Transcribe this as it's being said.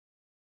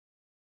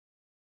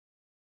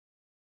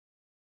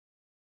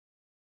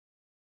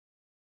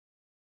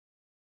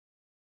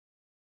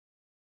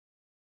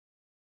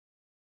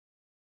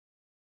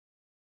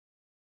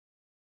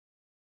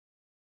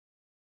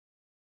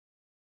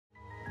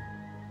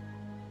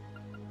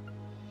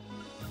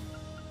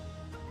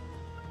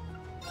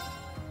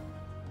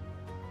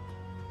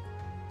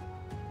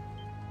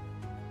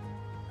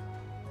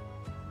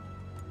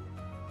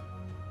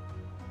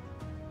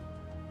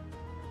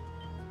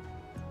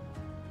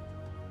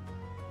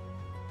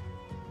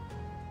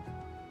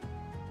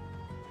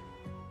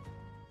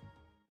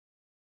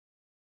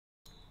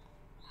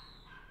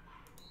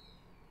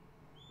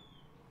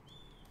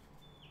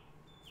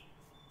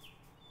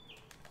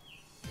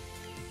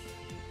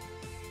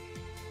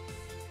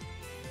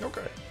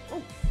Okay.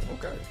 Oh,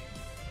 okay.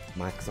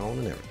 Mic's on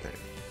and everything.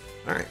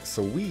 All right,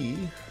 so we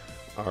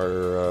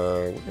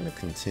are we're gonna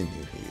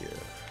continue here.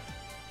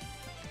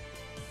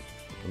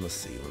 Let's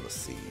see.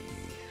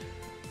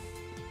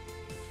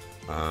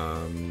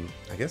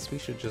 I guess we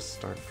should just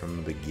start from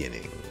the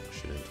beginning,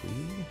 shouldn't we?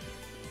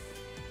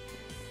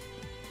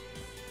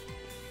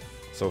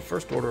 So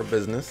first order of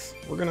business,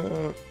 we're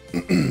gonna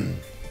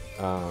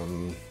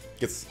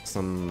get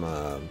some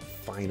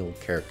final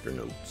character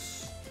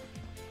notes.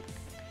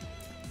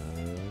 I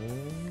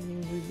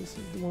believe this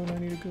is the one I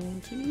need to go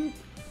into.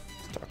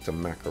 Let's talk to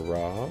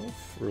Makarov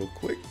real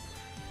quick.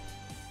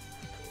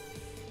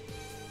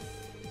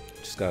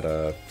 Just got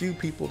a few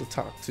people to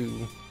talk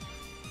to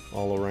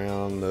all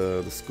around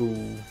the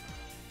school.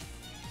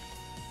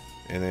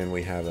 And then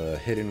we have a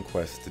hidden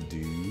quest to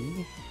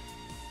do.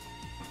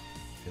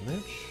 And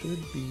that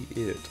should be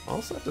it. I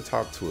also have to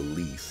talk to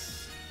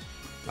Elise,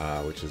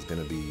 which is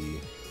going to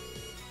be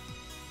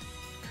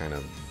kind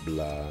of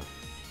blah.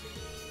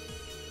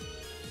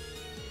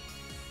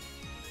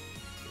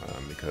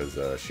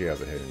 Because she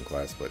has a hidden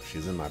quest, but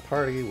she's in my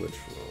party, which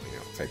will,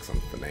 take some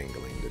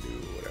finagling to do,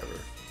 whatever.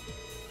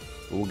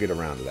 But we'll get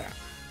around to that.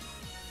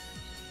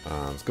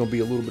 It's going to be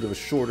a little bit of a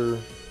shorter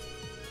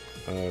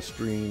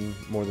stream,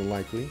 more than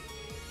likely.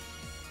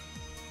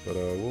 But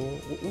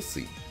we'll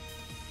see.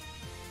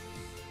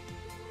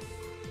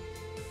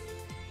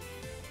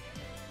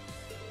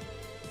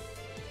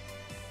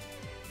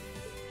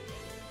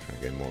 Trying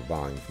to get more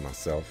volume for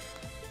myself.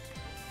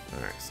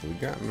 Alright, so we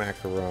got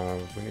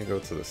Makarov. We need to go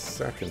to the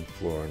second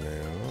floor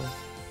now.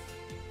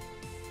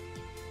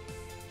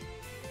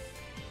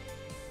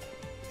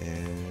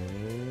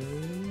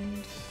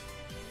 And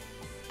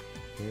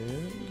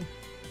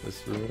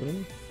this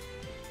room.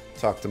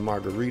 Talk to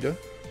Margarita.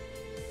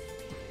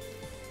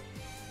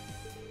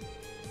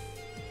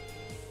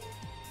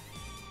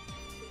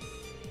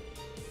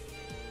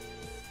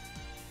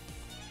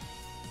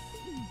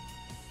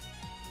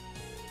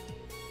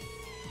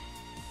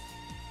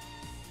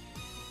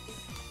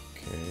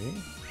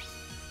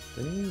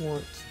 Then we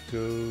want to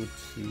go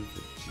to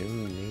the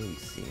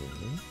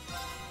gymnasium.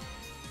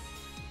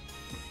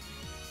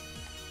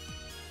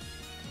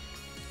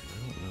 I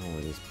don't know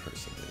where this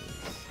person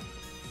is.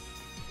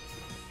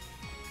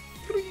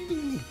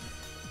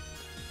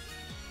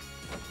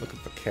 Looking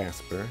for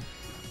Casper.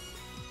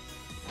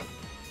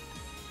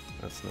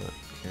 That's not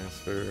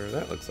Casper.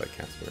 That looks like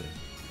Casper.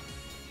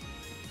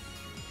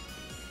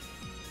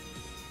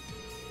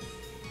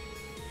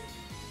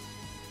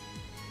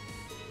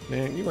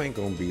 Man, you ain't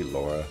gonna beat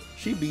Laura.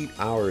 She beat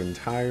our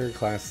entire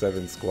Class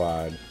 7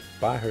 squad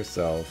by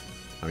herself.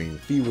 I mean,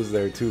 Fee was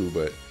there too,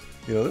 but,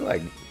 they're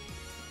like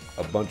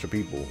a bunch of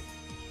people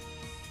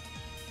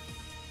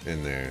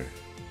in there.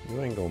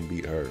 You ain't gonna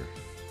beat her.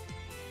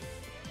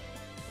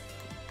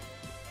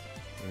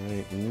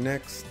 Alright,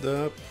 next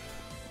up,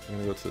 I'm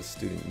gonna go to the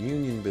Student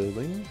Union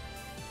building.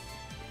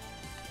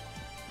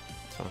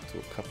 Talk to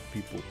a couple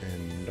people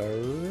in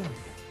there.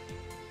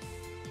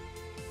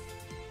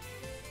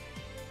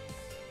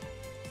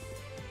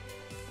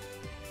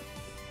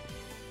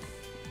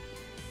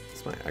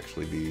 This might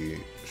actually be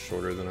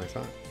shorter than I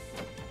thought.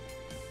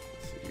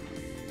 Let's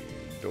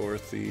see,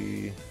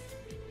 Dorothy.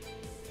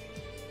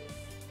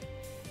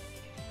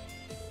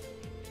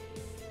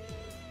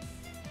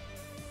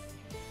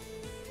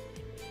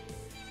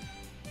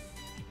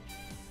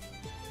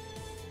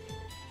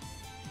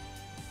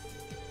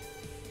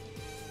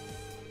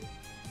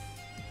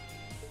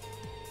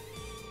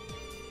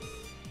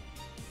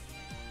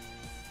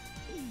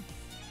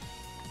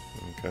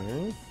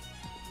 Okay.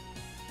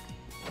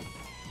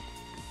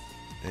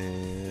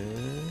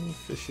 And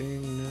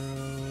fishing,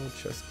 no.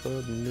 Chess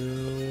club,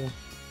 no.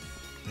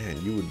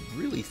 Man, you would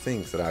really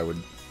think that I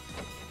would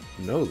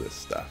know this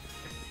stuff.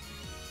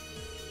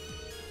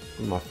 This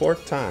is my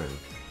 4th time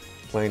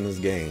playing this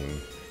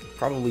game.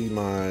 Probably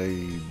my,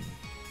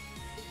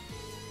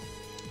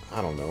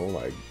 I don't know,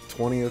 like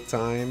 20th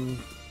time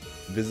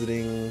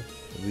visiting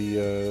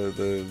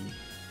the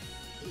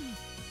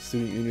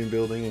Student Union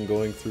building and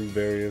going through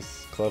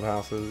various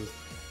clubhouses.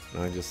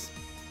 And I just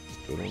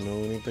still don't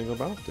know anything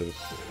about this.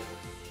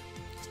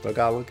 Still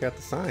gotta look at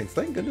the signs.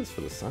 Thank goodness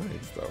for the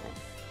signs, though.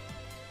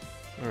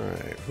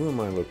 Alright, who am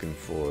I looking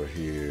for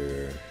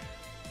here?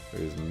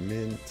 There's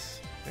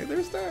Mint. Hey,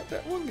 there's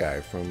that one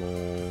guy from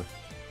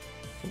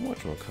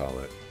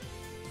whatchamacallit.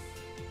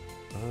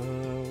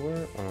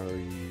 Where are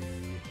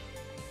you?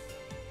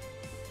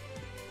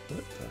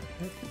 What the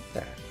heck is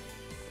that?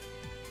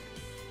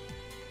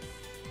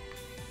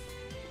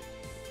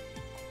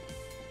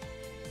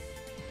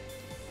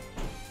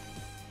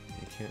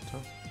 Can't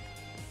talk.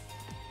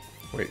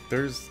 Wait,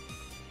 there's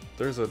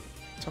a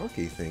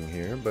talkie thing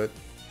here, but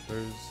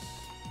there's.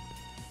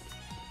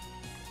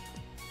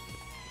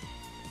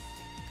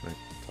 Can I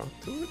talk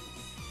to it?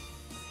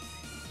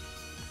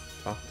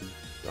 Talk to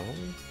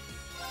Dolly?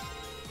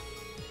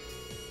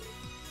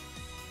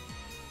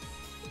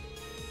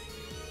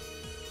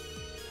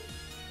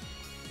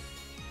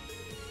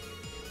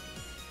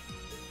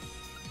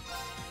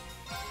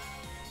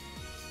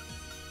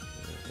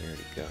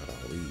 got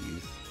all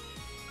these.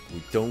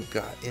 We don't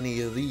got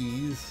any of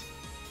these.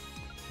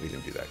 We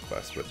didn't do that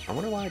quest, but I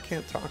wonder why I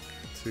can't talk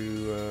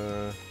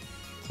to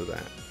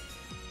that.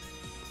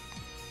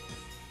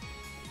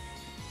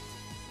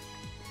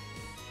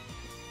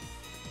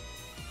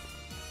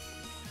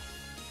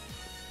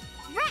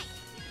 Right.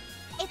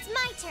 It's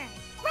my turn.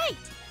 Right.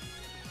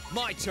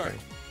 My turn.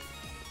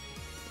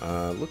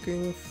 Okay.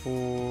 Looking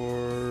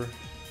for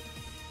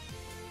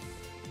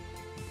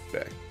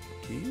Becky.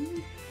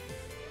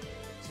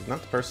 This is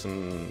not the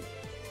person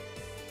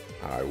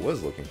I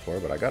was looking for,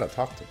 but I gotta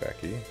talk to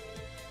Becky.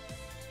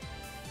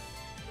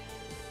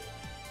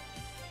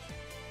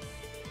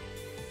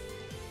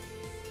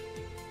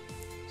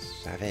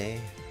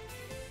 Savvy.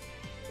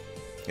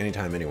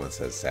 Anytime anyone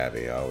says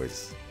savvy, I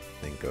always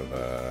think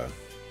of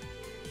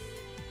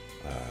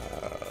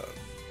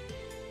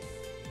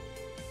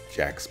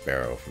Jack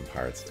Sparrow from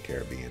Pirates of the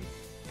Caribbean.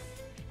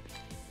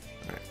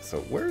 Alright, so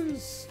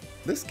where's...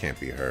 This can't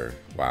be her.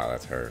 Wow,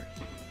 that's her.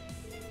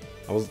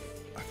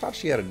 I thought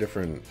she had a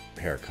different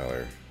hair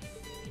color.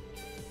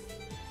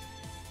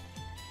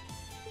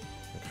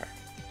 Okay.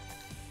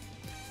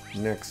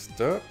 Next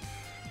up.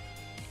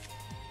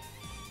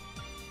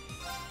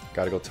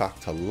 Gotta go talk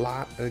to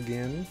Lot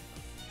again.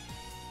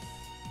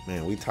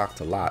 Man, we talked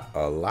to Lot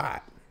a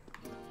lot.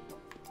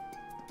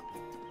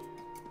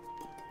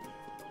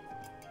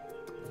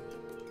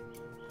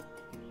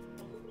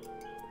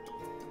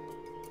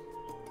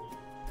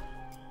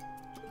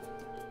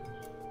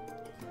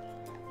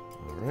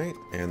 Alright,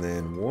 and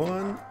then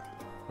one.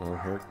 Oh,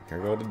 here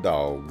go the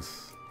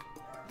dogs.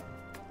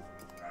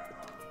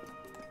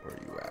 Where are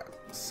you at?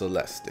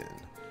 Celestin.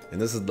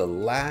 And this is the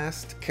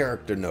last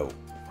character note.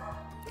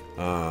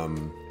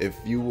 If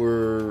you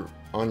were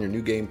on your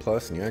New Game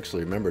Plus and you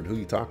actually remembered who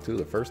you talked to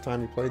the first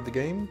time you played the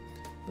game,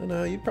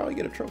 then you'd probably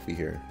get a trophy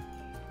here.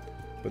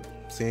 But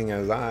seeing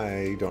as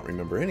I don't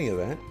remember any of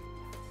that,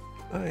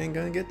 I ain't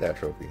gonna get that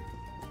trophy.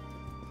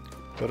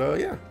 But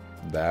yeah,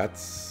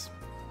 that's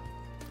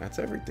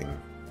everything.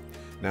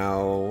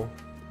 Now,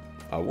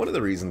 one of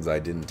the reasons I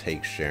didn't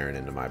take Sharon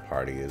into my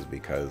party is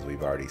because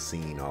we've already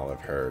seen all of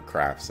her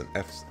crafts and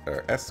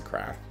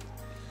S-craft.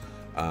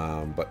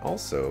 But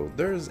also,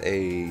 there's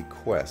a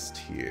quest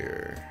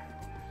here.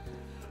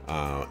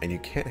 And you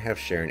can't have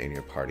Sharon in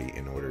your party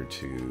in order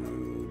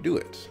to do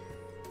it.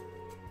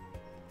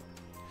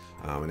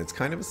 And it's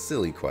kind of a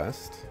silly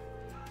quest,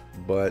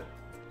 but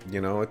you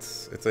know,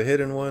 it's a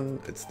hidden one.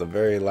 It's the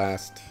very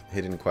last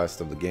hidden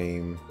quest of the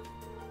game.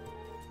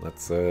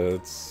 Let's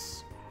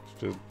just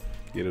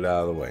get it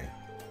out of the way.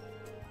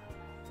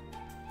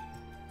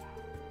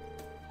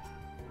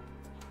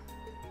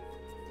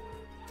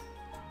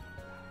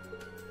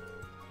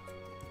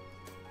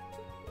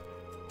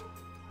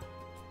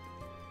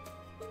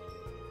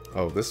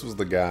 Oh, this was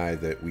the guy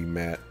that we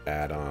met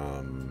at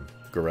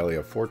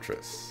Gorelia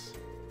Fortress,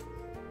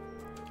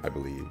 I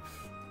believe.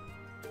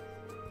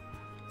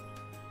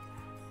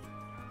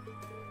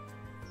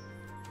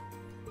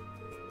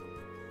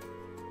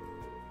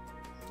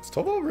 Is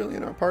Tovo really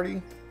in our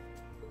party?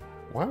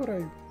 Why would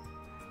I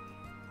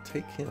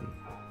take him?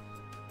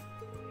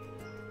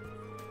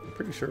 I'm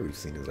pretty sure we've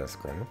seen his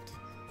S-craft.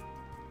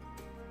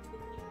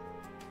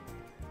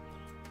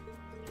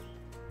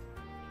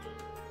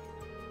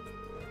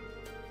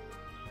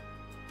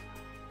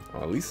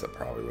 Well, Lisa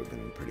probably would have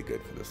been pretty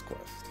good for this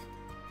quest.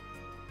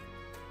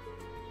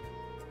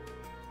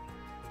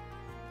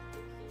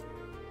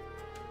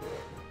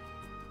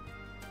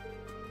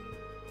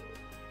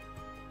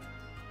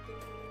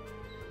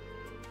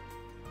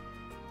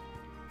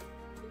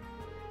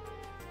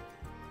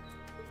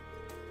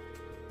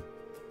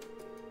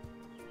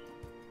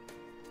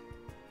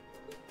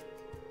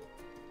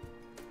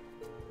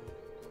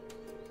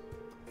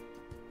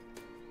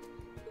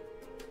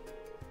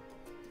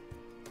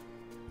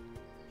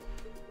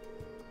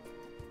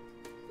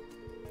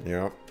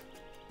 Yep.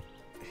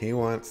 He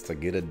wants to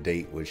get a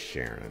date with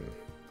Sharon.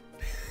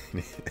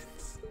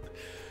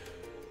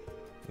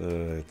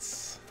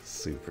 It's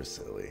super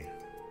silly.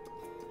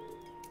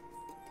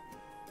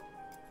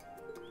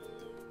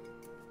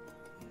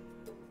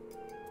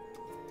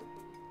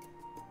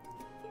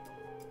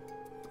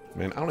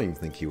 Man, I don't even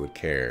think he would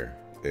care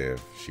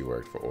if she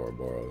worked for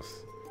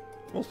Ouroboros.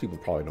 Most people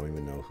probably don't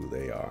even know who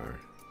they are.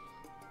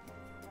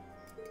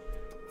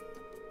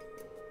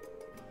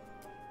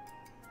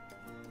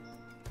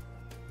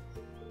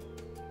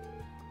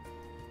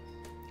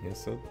 Yeah,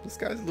 so this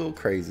guy's a little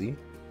crazy,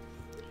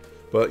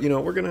 but you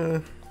know, we're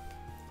gonna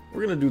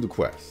do the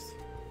quest.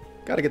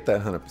 Gotta get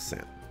that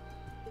 100%.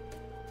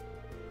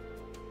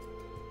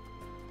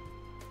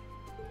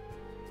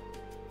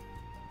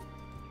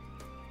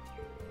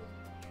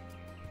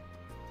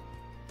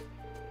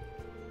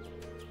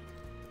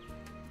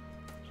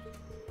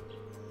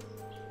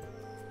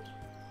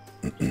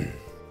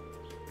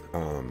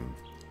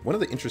 One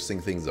of the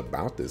interesting things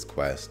about this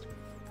quest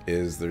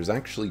is there's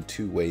actually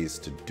 2 ways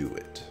to do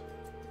it.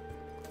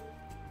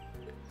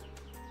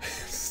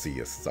 See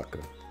ya,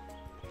 sucker.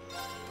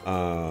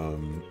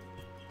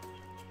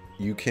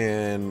 you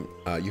can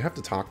you have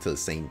to talk to the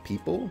same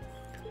people,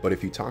 but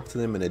if you talk to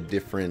them in a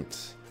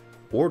different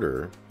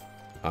order,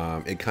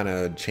 it kind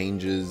of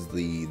changes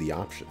the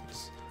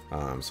options.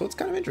 So it's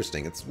kind of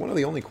interesting. It's one of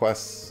the only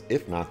quests,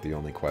 if not the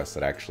only quest,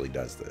 that actually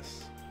does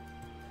this.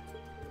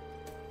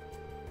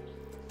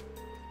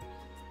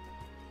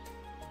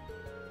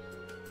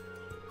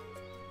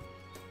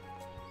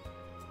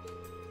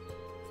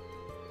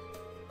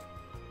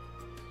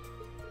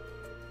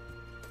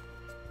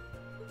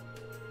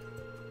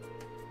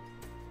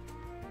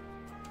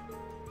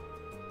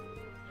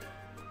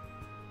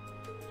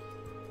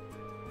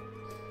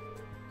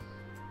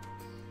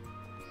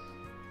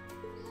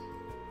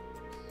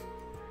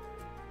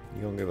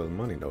 You gonna give us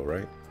money though,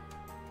 right?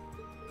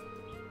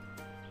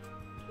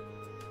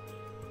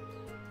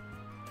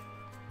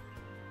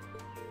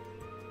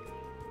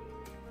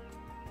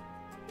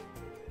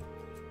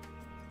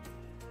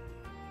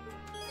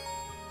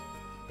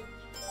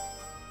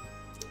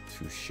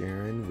 To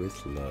Sharon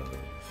with love.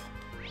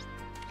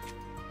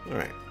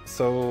 Alright,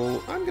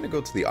 so I'm gonna go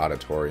to the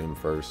auditorium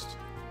first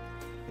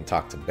and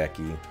talk to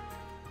Becky.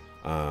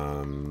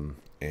 And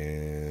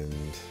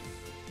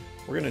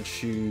we're gonna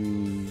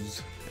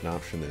choose an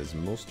option that is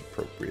most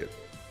appropriate.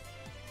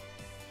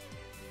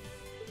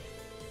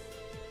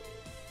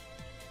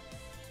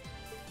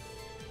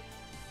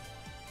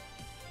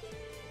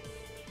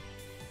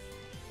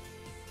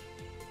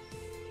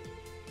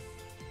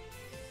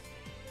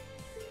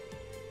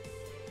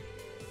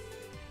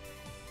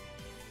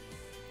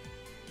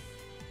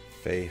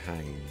 Faye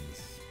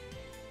Hines.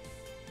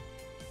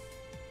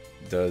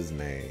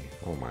 Dusnay.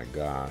 Oh my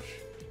gosh.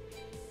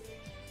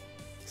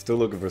 Still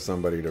looking for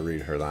somebody to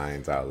read her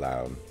lines out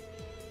loud.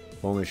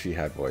 If only she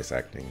had voice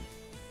acting.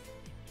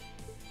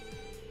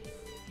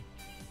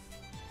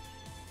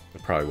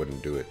 It probably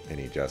wouldn't do it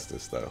any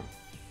justice though.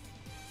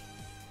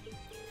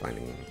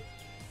 Finding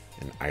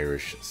an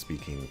Irish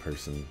speaking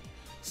person.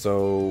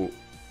 So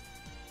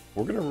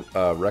we're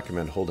gonna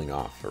recommend holding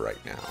off for right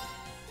now.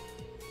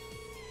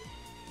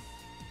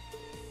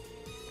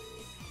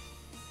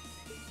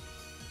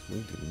 We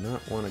do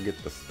not want to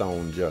get the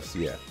stone just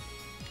yet.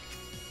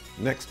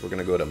 Next, we're going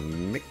to go to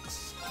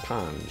Mick's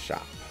Pawn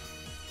Shop.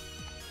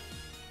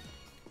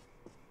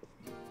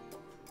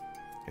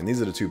 And these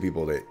are the two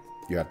people that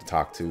you have to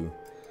talk to.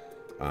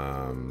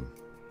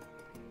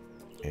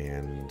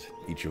 And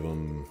each of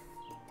them,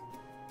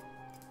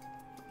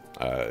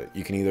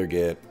 you can either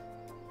get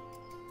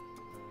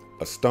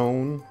a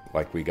stone,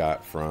 like we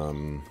got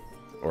from,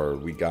 or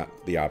we got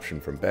the option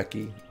from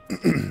Becky,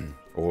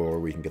 or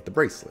we can get the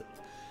bracelet.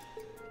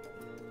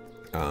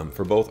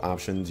 For both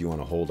options, you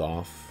want to hold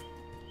off.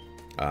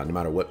 No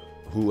matter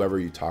whoever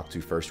you talk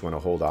to first, you want to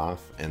hold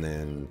off and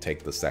then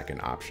take the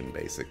second option,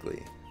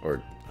 basically.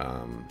 Or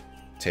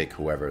take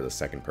whoever the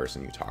second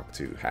person you talk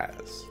to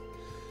has.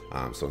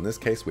 So in this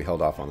case, we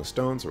held off on the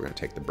stones. We're going to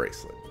take the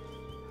bracelet.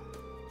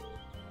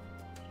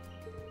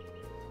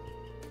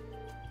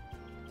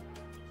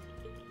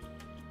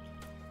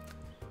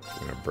 We're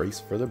going to brace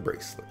for the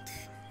bracelet.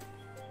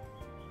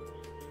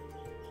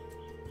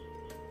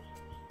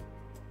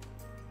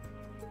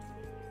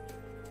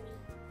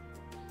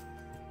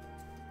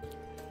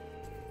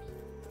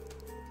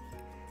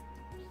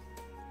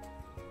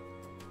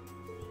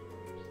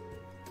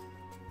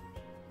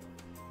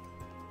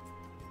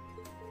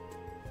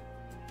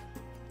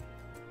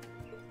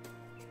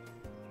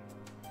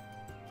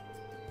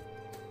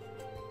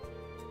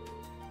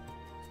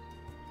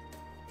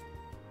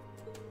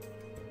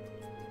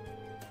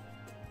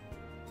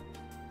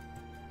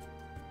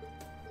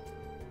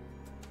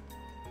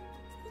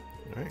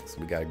 Alright,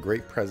 so we got a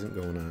great present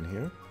going on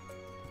here.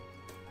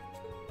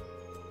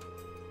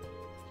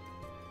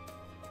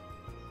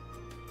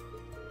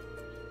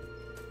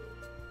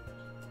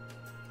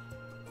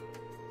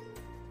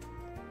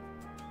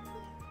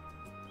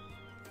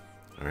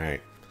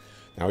 Alright,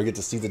 now we get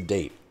to see the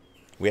date.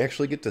 We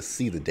actually get to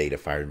see the date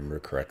if I remember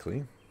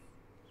correctly.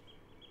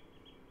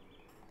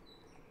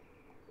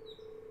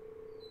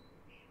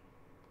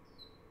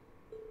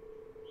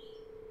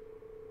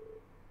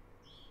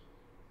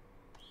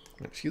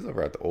 She's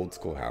over at the old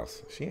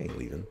schoolhouse. She ain't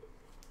leaving.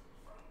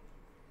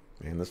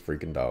 Man, this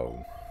freaking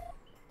dog.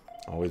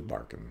 Always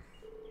barking.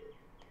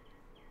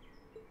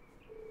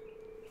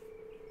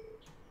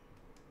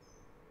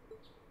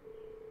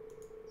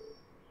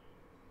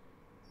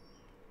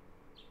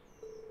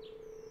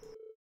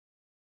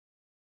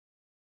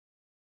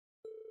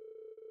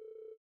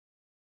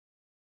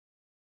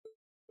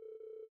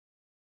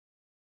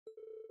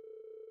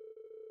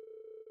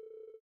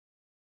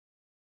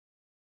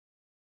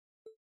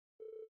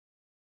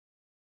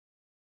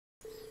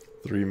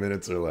 Three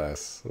minutes or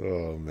less.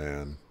 Oh,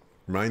 man.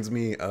 Reminds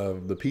me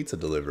of the pizza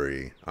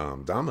delivery.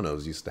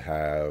 Domino's used to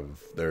have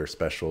their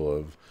special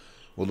of,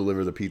 we'll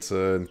deliver the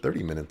pizza in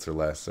 30 minutes or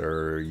less,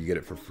 or you get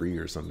it for free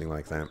or something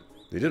like that.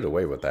 They did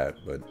away with that,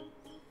 but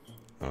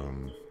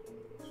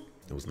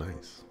it was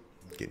nice.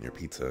 Getting your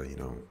pizza, you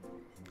know,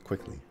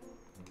 quickly.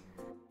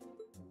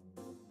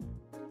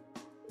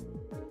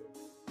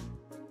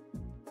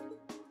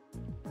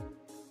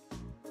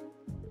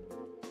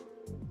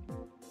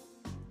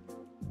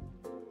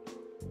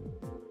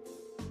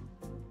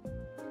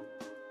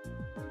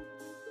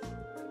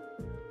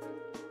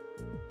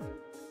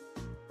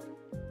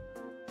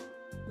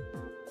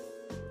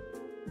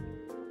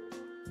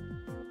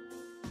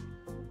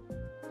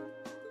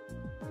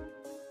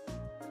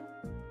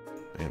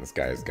 Man, this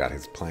guy's got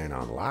his plan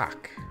on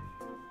lock.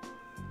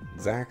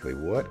 Exactly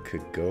what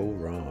could go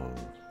wrong?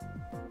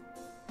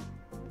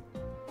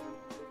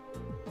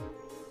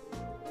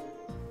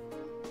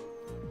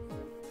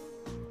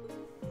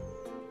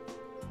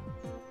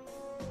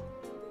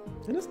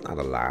 And it's not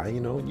a lie,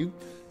 you know. You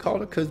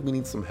called it because we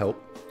need some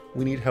help.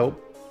 We need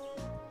help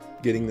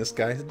getting this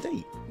guy a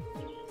date.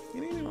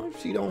 And, you know,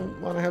 if she don't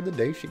want to have the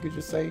date, she could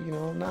just say, you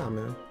know, nah,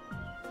 man.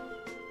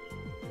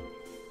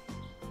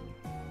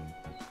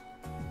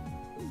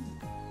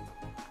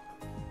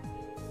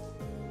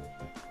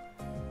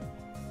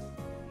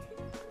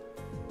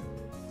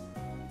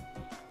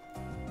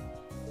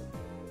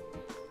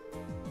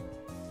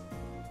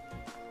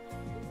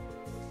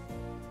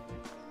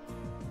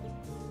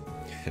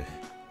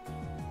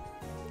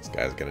 This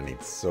guy's gonna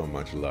need so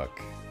much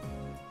luck.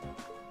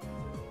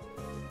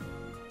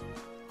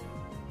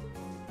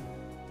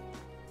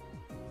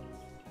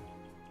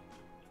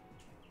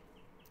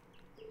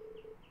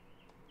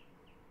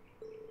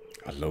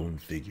 A lone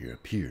figure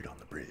appeared on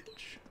the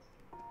bridge.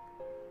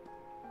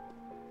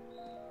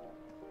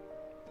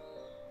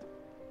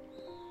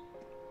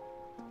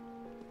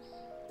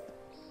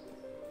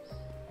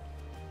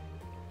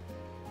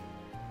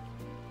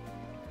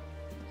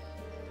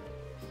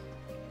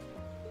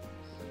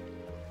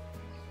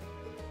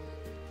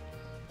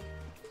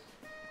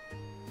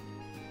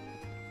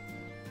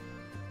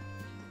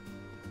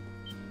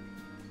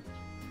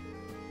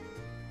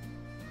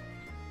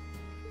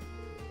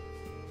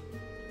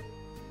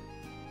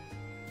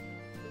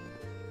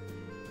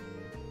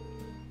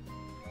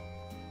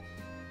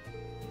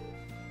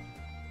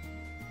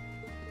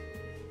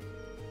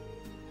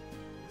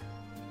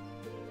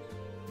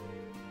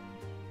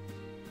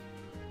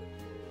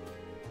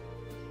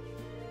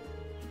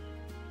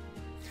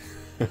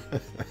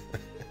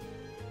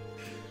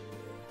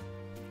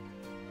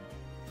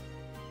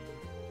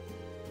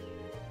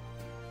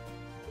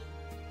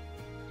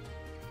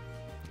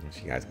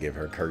 She guys give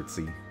her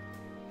curtsy.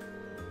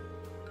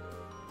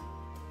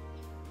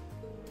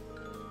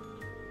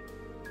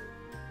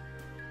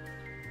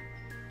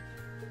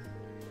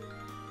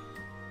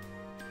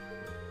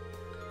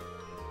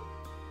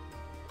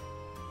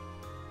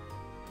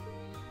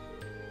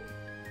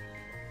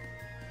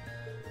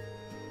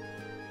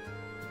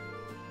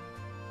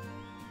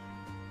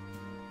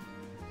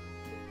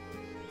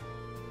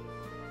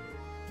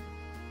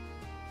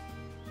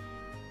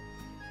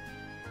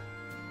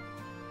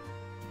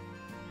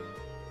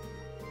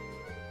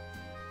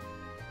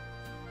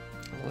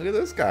 Look at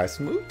this guy,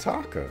 smooth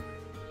talker.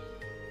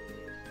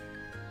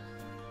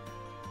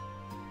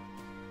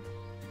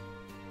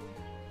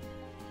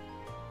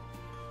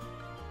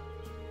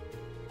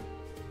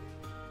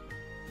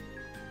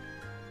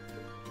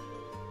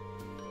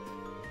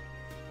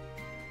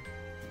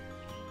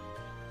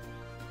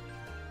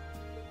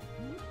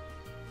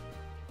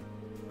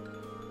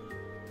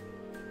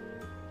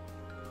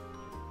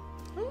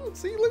 Oh,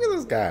 see, look at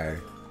this guy.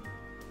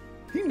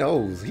 He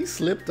knows. He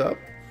slipped up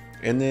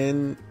and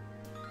then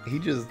he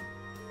just,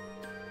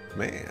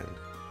 man,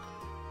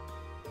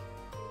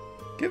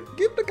 give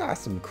the guy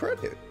some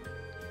credit.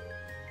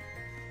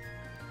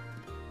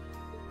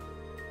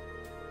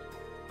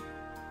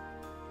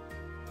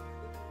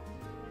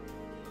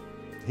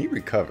 He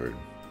recovered.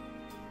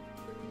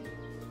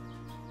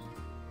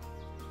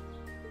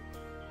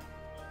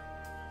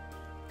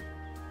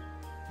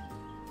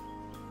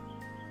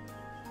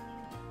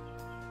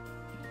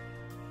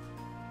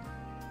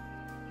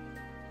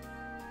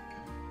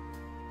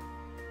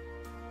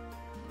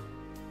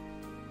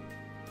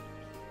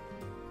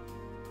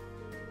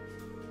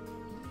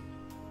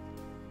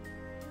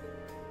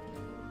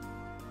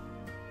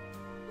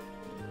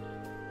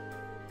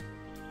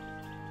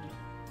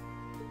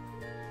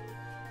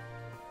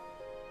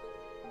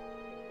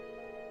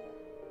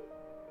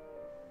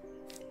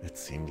 It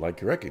seemed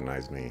like you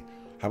recognized me.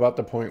 How about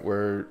the point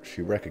where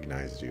she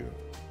recognized you?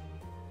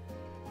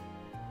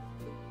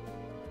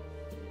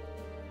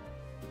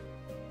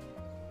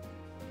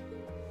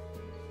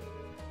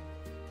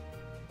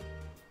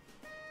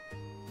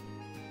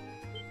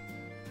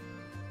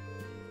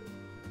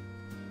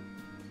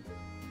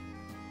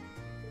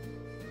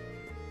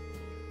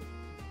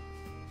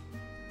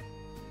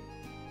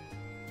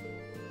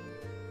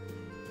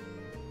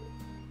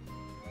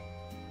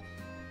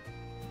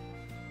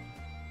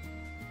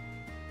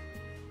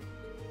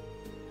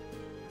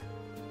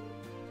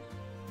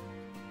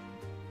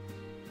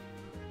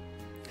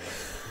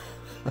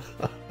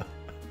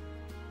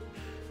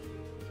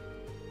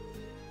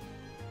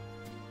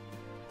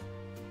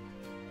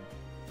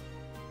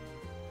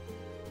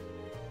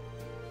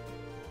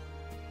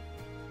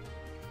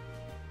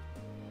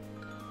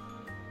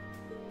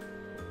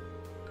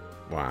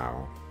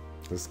 Wow,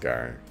 this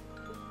guy.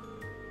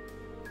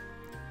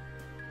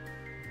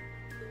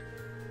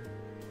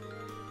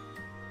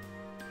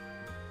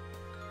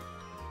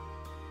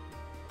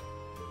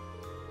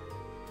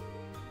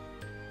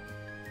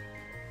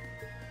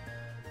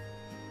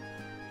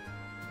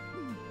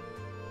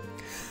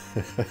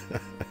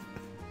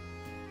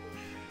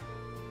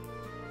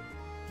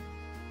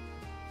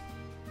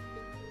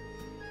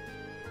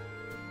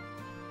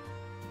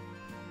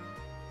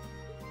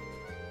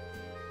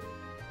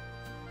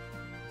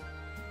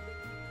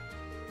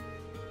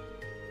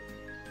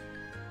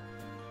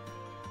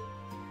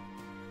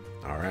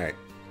 All right.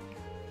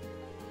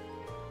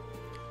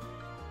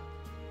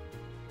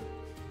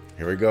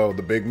 Here we go,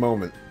 the big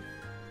moment.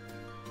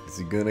 Is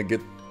he gonna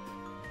get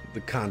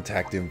the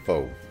contact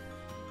info?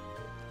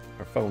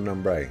 Our phone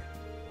number.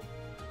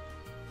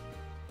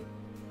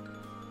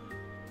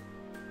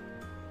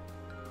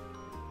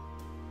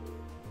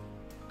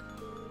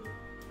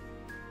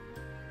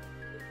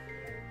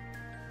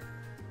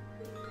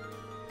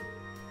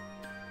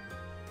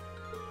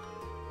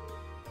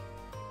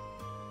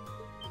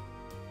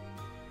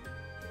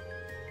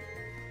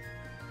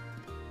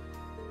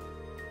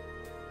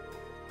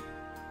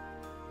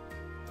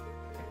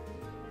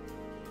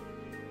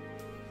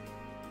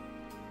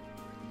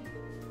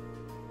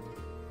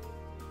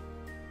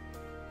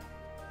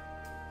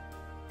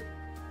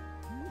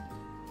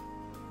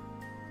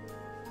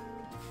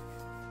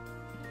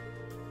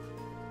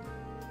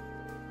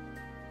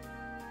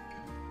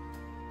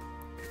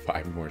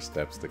 Five more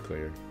steps to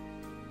clear.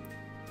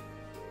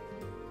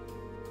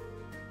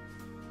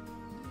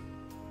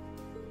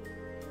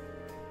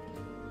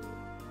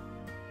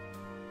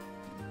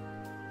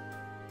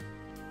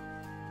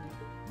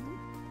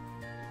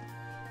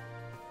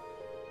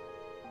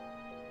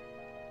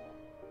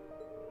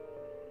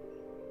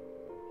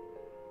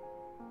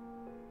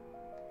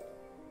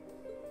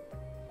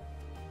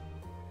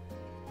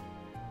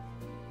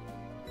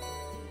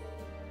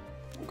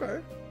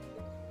 Okay.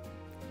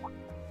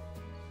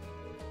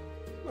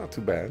 Not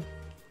too bad.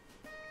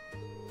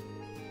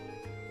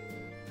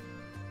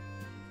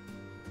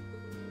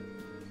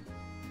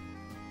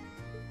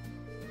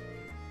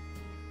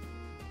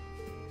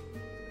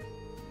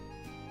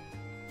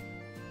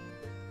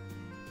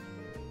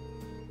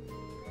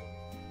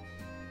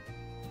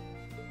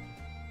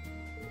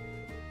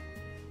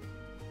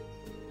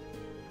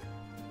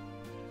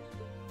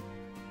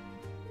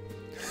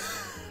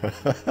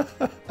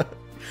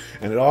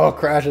 And it all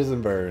crashes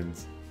and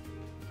burns.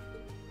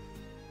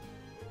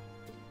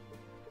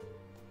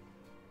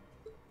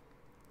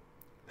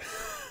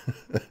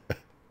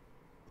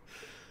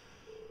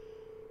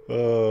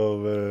 Oh,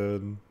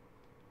 man.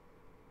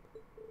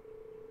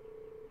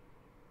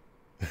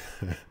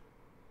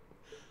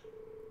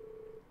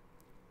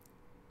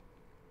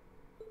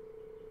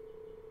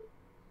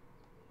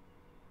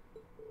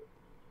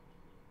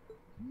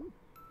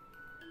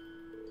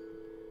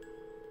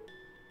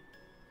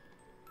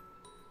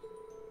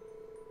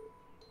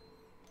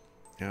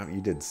 Yeah,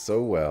 you did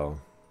so well.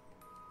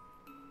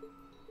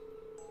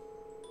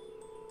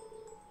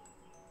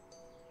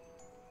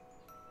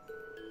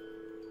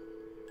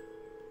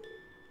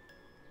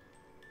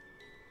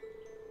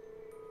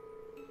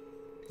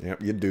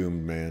 Yep, you're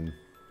doomed, man.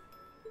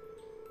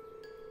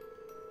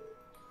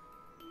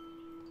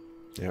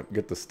 Yep,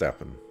 get the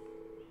stepping.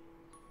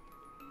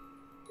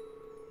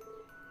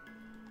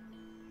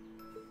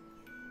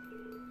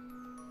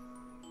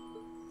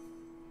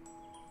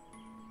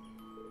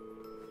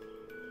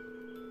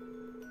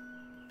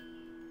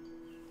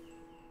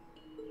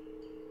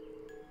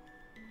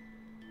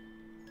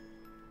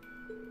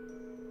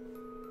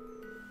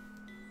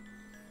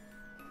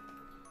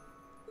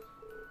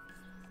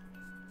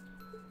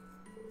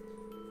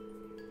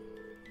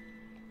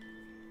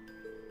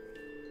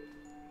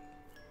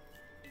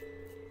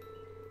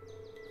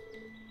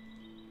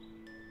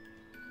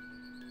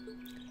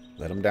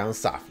 Let him down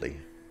softly.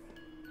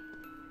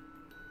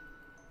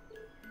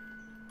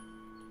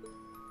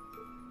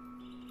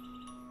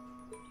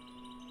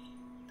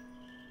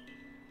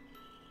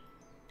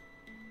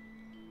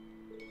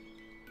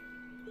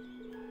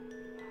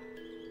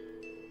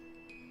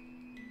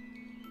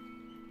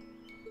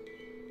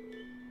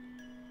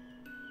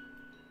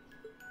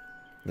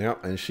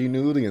 Yep, and she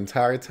knew the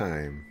entire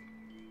time.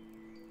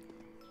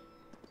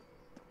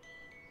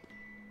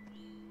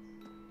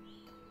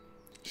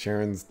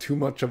 Sharon's too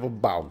much of a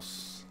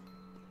boss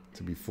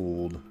to be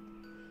fooled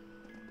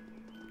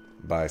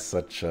by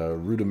such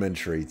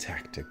rudimentary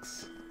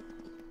tactics.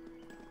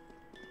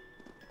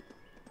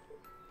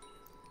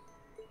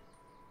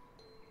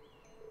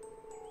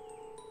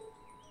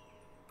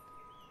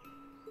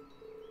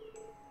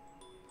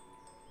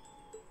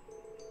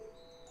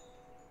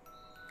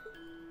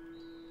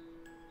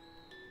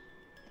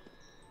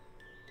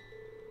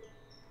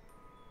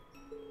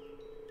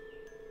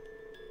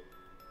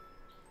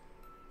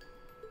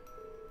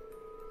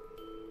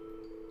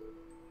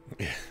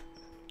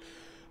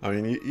 I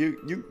mean,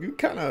 you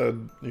kind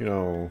of, you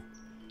know,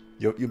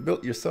 you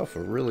built yourself a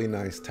really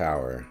nice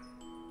tower,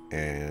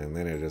 and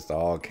then it just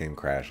all came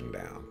crashing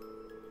down.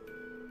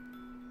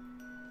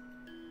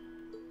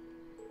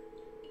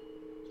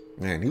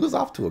 Man, he was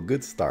off to a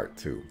good start,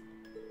 too.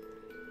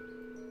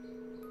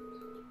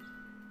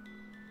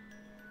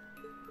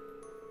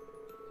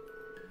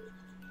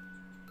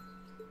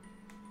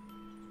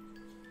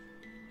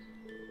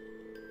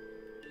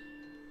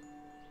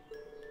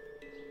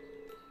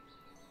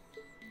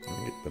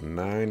 The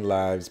 9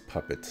 lives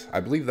puppet. I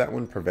believe that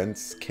one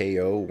prevents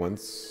KO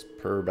once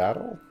per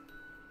battle.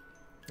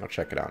 I'll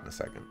check it out in a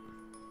second.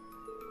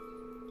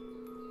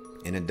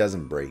 And it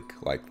doesn't break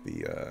like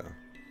the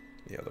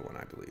other one,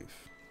 I believe.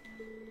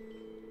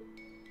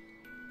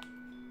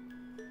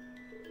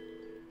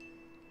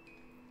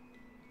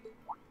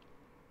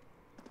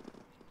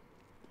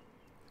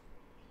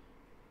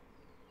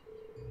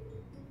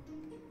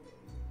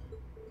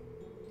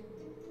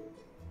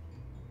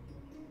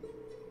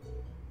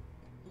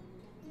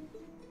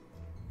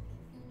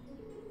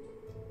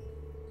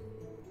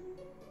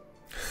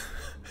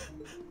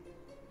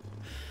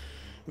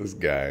 This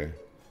guy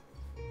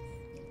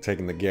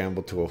taking the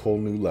gamble to a whole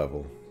new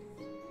level.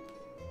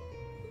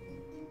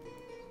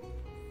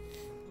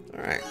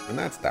 Alright, and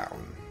that's that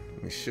one.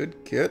 We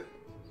should get...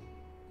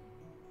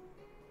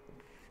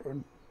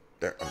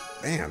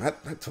 Man,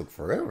 that took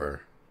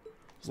forever.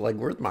 It's like,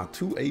 where's my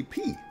 2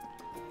 AP?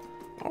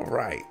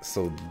 Alright,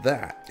 so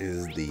that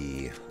is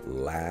the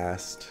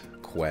last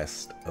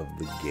quest of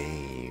the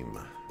game.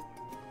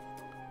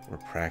 We're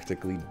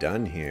practically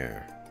done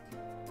here.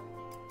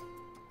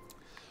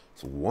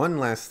 So one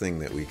last thing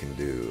that we can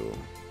do,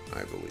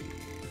 I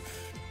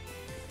believe.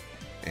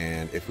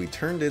 And if we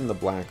turned in the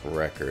black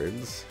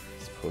records,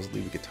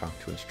 supposedly we could talk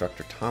to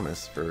Instructor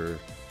Thomas for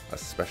a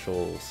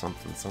special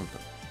something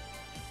something.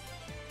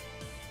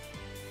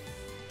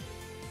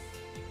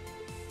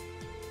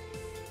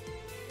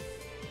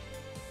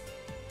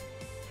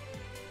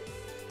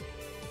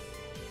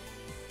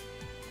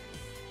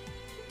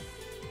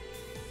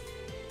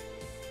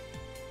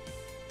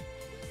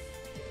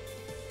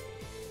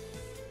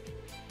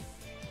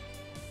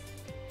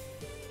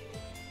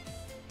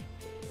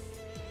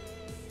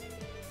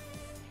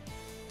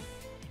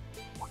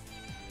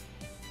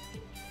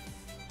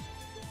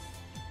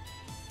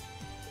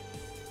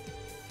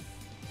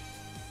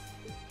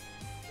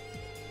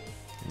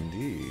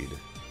 Indeed.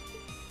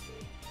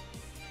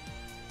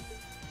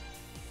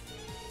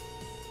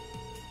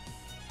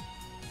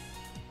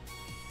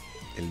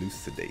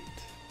 Elucidate.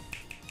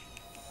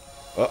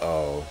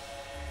 Uh-oh.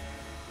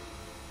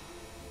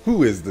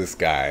 Who is this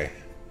guy?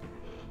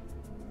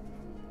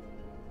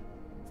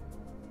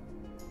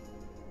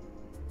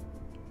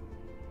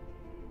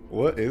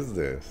 What is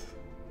this?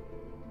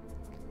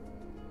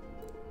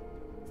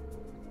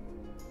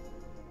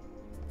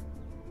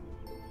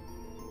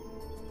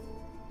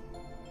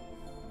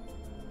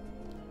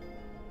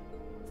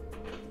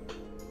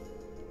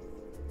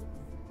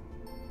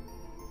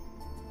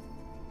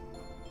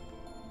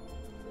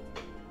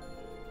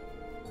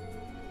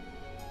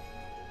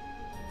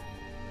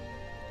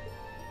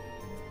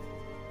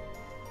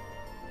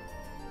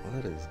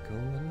 What is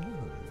going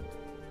on?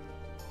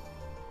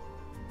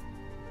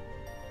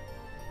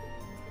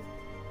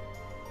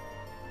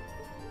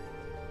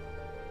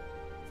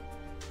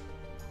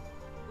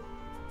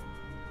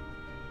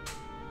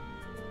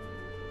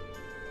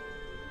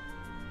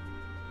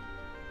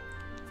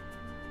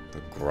 The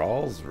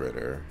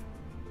Gralsritter.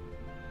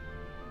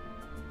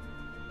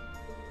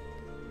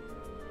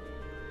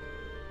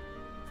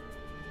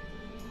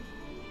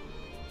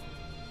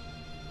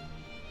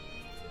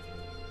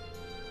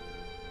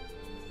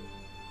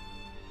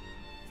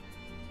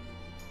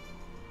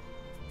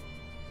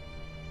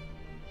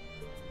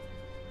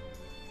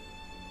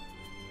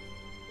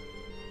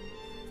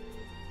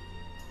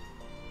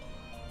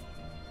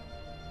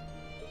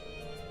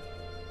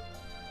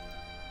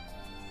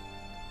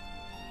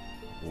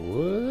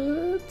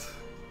 What?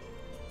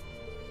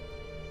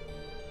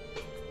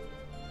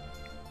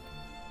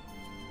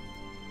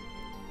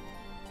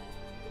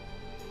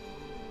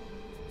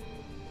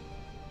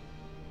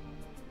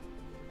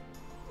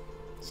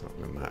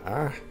 Something in my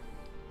eye.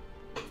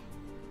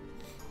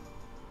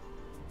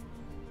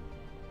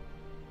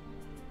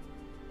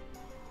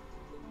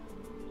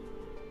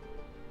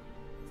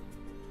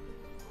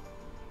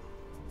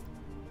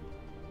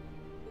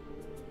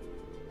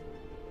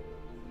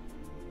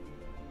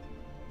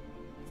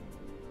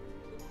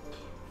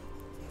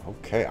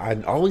 Okay,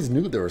 I always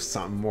knew there was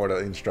something more to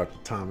Instructor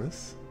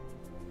Thomas.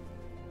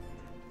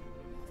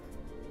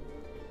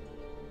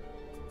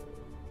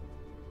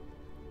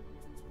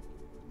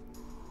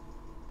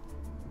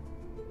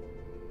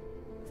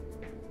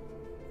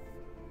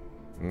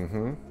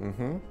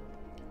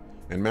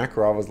 And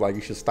Makarov was like,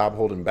 you should stop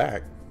holding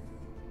back.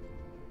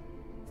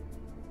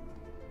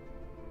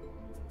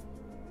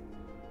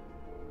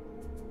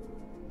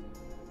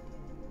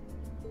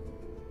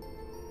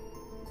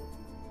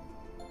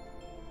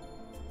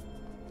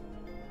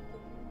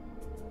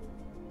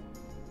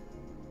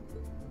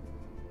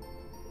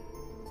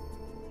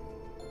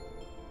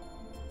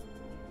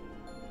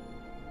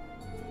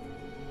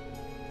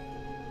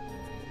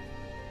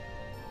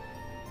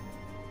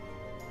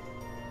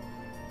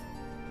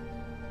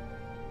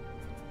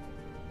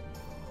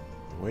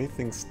 The way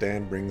things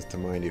stand brings to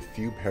mind a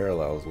few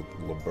parallels with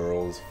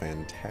Liberl's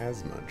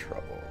Phantasma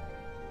trouble.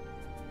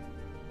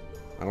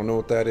 I don't know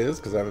what that is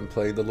because I haven't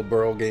played the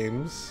Liberl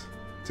games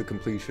to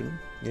completion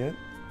yet.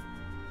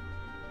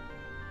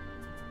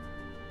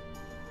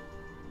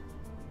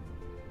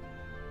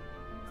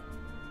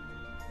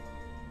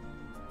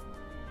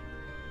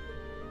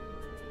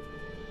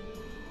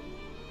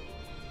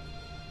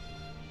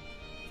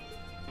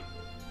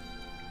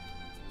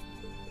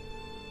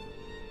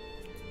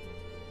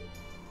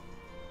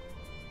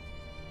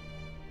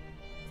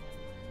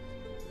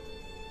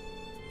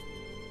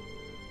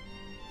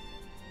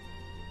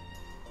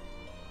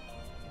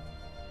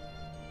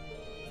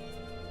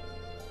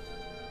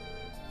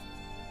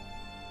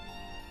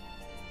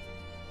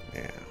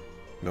 Yeah,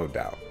 no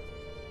doubt.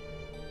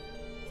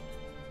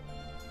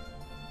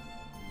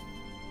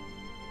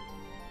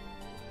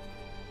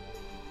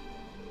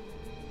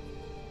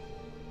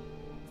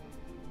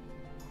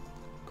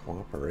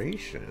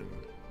 Celebration?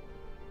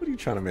 What are you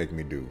trying to make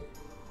me do?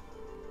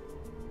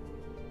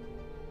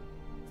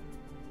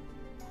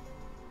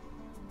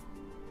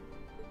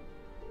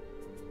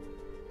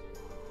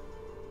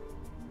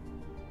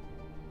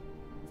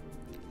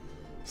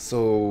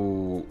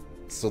 So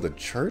the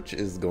church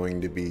is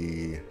going to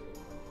be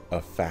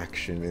a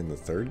faction in the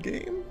third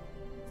game?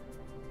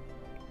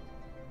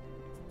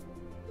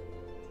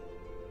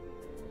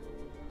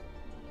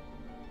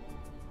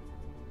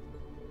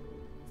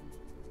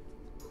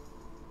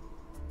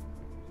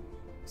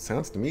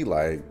 Sounds to me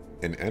like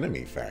an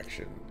enemy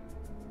faction.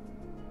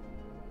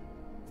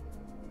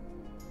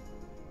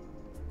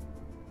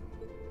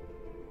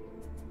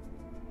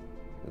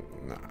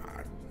 Nah,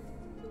 I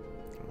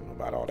don't know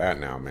about all that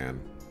now,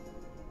 man.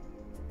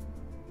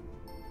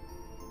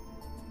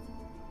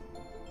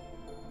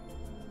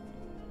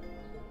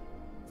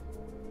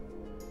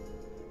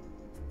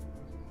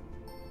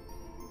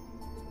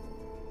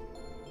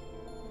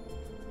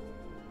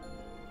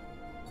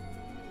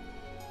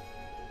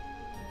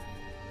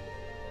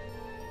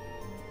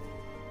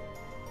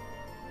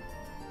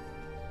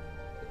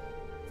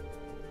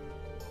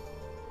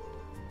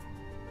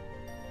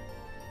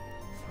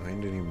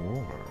 Find any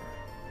more?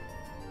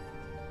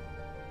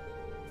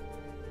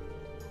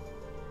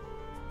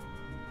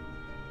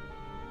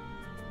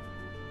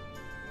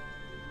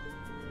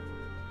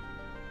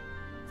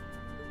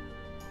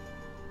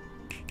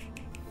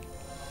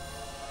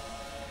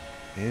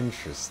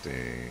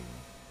 Interesting.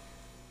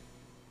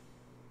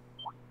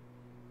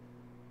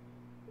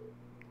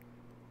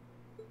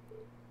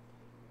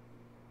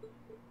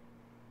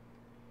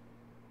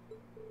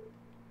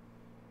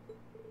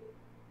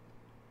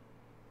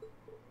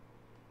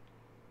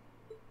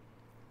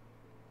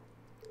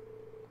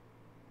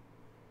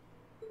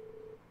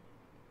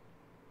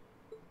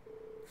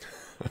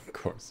 Of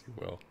course you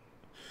will.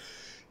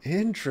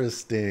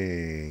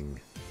 Interesting.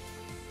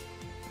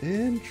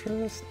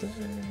 Interesting.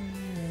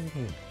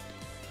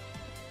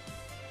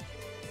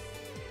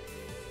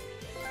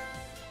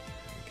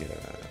 Get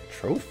a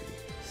trophy.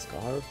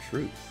 Scar of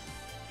Truth.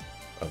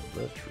 Of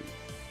the Truth.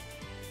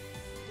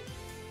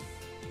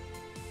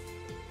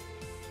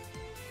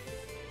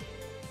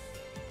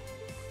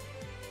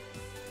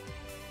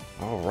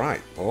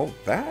 Alright, well,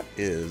 that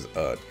is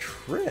a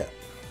trip.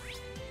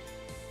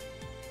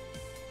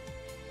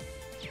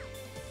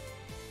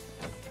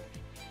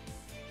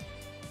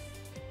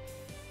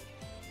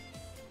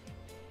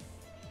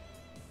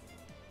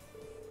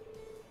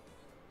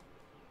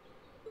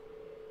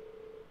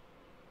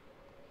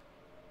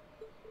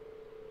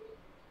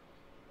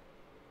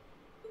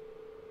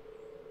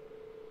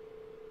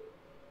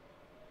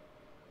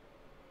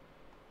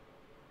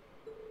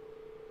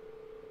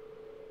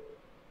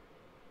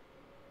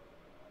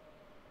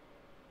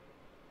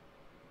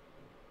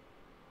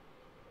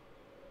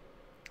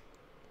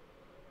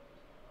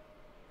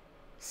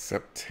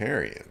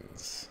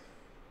 Septarians.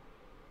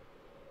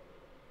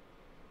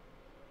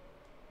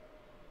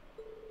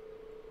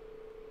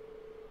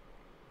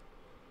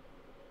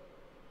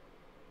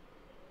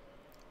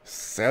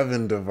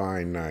 Seven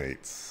Divine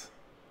Knights.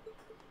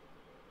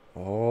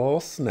 Oh,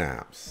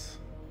 snaps.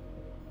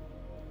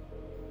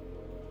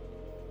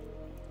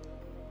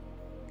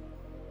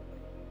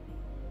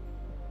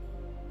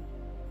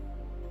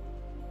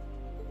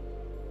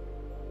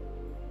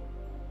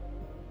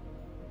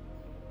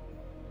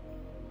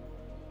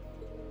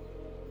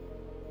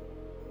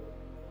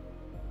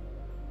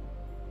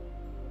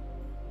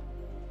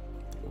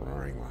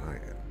 Roaring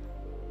Lion.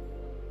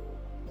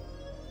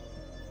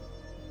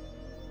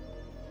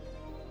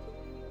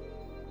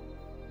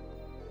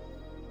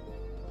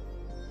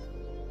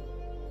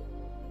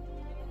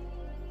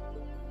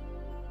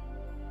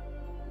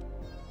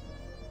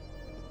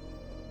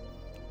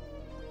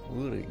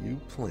 What are you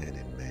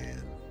planning,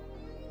 man?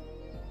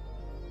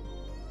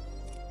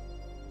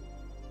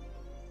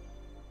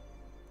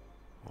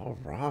 All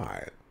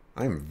right.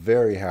 I'm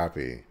very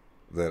happy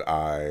that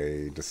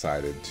I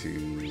decided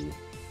to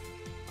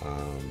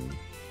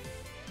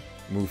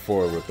move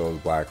forward with those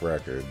black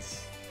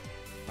records.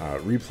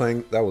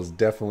 Replaying, that was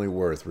definitely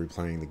worth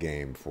replaying the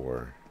game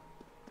for.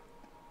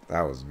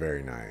 That was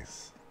very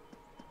nice.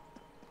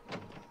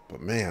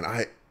 But man,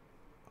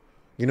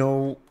 you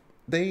know,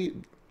 they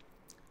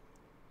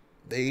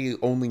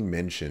only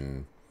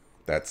mention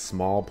that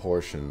small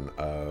portion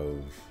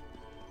of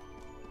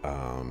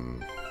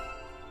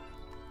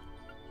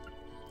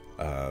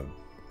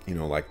you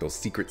know, like those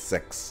secret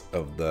sects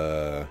of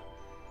the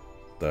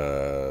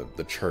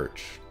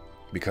church,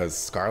 because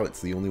Scarlet's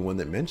the only one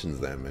that mentions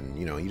them, and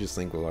you know, you just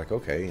think, well, like,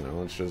 okay, you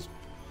know, it's just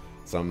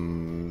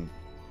some,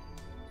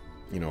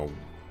 you know,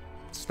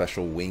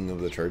 special wing of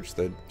the church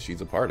that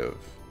she's a part of.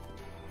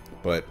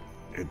 But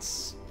it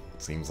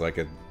seems like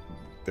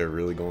they're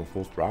really going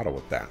full throttle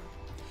with that.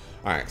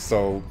 All right,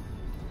 so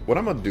what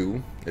I'm gonna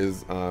do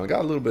is I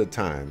got a little bit of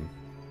time.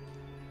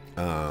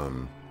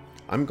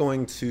 I'm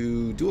going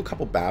to do a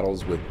couple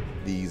battles with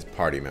these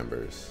party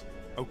members.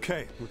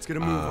 Okay, let's get a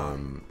move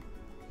on.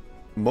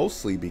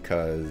 Mostly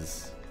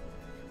because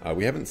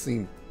we haven't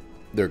seen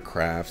their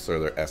crafts or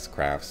their S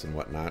crafts and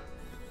whatnot.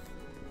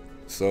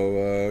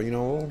 So you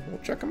know, we'll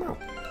check them out.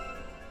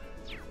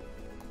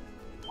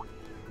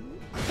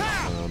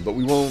 But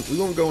we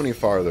won't go any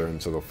farther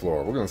into the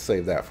floor. We're gonna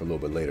save that for a little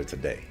bit later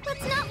today.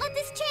 Let's not let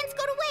this chance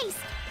go to waste.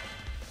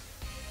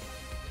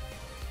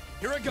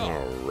 Here I go.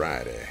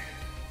 Alrighty.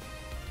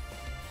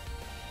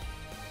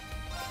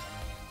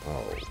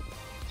 Oh.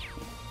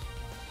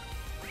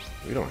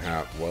 We don't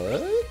have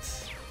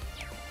what?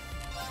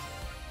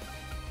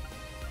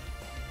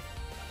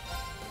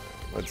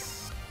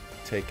 Let's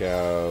take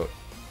out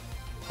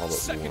all but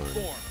Second one.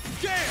 form.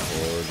 Gale.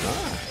 Or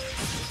not.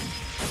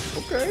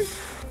 Okay.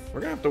 We're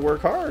gonna have to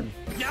work hard.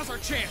 Now's our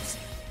chance.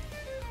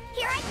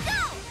 Here I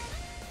go.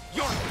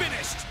 You're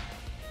finished.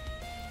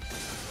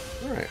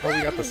 Alright. Oh,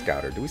 we got the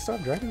scouter. Do we still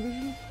have Dragon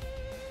Vision?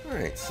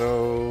 Alright,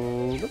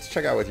 so let's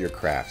check out what your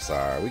crafts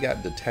are. We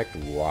got Detect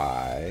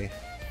Y.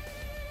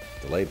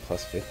 Delayed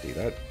plus 50.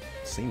 That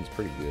seems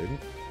pretty good.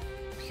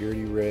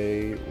 Purity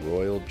Ray,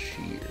 Royal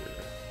Cheer.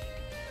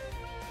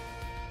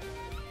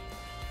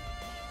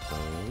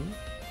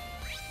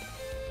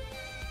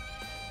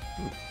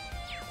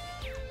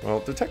 Well,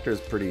 Detector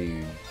is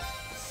pretty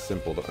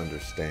simple to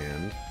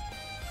understand.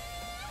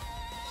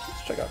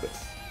 Let's check out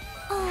this.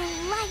 Oh,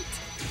 light.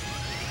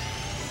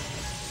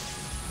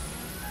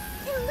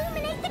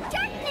 Illuminate the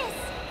darkness.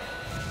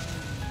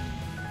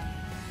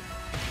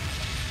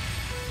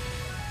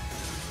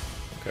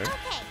 Okay.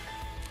 Okay.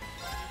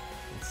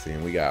 Let's see,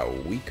 and we got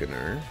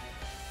Weakener,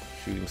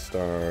 Shooting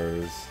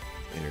Stars,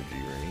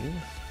 Energy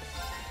Rain.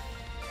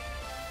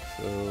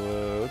 So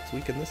let's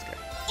weaken this guy.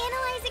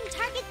 Analyzing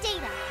target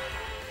data.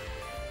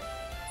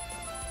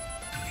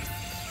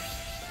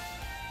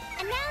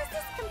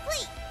 Analysis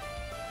complete.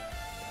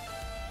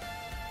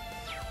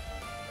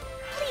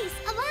 Please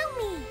allow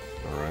me.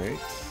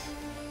 Alright.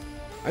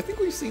 I think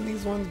we've seen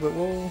these ones, but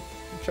we'll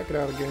check it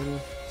out again.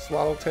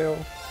 Swallowtail.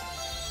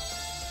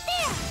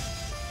 There.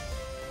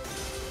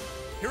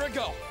 Here I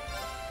go.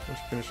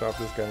 Let's finish off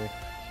this guy.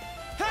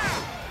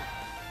 Ha!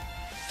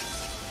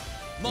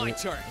 My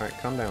turn. Alright,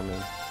 calm down,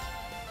 man.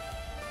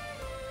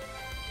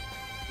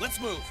 Let's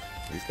move.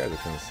 These guys are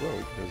kind of slow.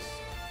 We can just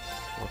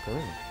walk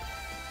around.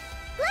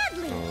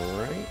 Gladly.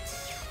 Alright.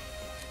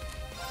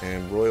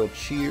 And Royal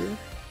Cheer.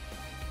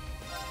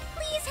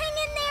 Please hang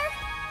in there.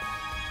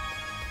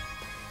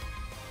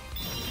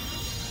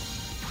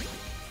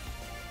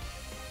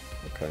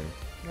 Okay,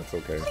 that's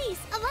okay. Please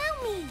allow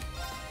me.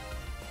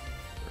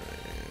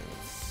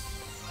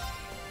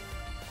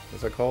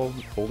 What's that called?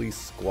 Holy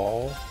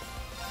Squall?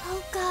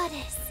 Oh,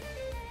 goddess.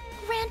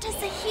 Grant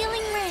us a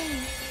healing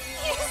rain.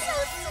 You're so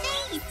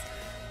sweet.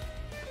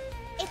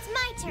 It's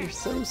my turn. You're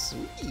so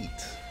sweet.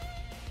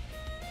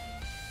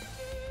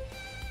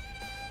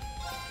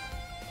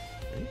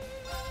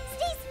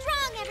 Stay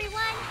strong,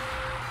 everyone.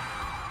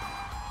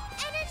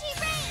 Energy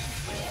rain.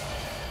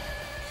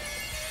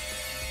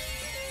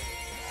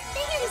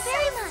 Thank you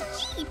very much.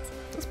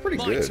 That's pretty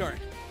My good. turn.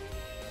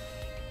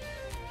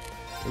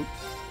 Oops.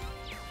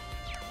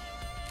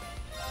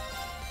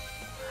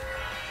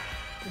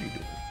 What are you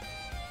doing?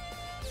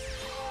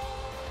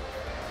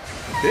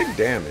 Big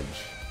damage.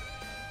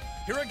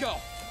 Here I go.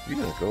 You're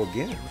gonna go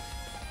again.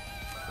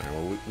 Alright,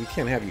 well, we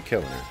can't have you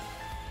killing her.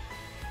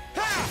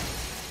 Ha!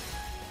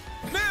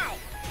 Now.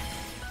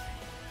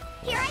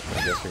 Here I I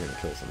go. guess you're gonna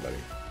kill somebody.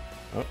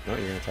 Oh, no,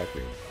 you're gonna attack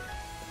me.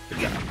 Good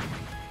job.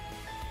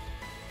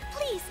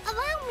 Please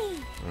allow me.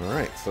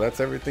 Alright, so that's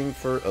everything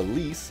for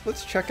Elise.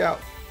 Let's check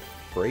out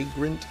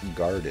Fragrant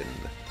Garden.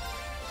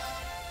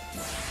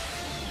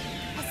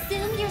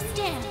 Assume your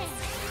stance.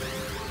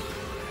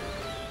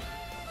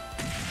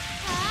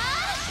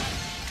 Ah!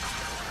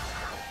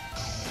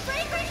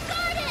 Fragrant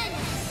garden.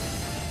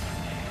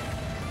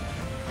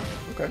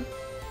 Okay.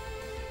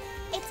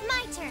 It's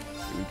my turn.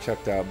 So we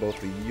checked out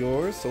both of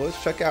yours, so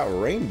let's check out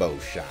Rainbow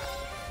Shot.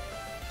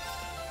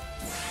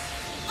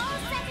 All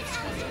 7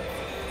 elements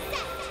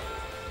set.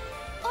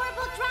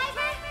 Orbital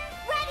driver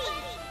ready.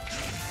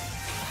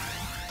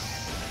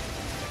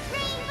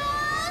 Rainbow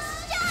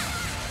shot.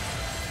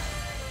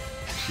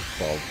 She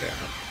falls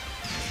down.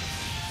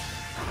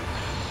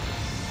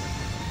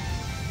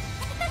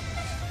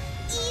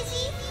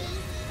 Easy.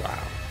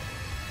 Wow.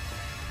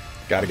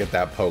 Gotta get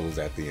that pose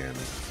at the end.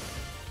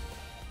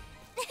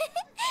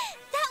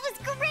 That was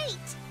great.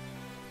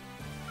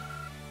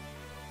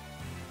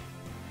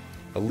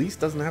 Elise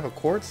doesn't have a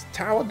quartz.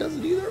 Tawa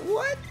doesn't either.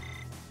 What?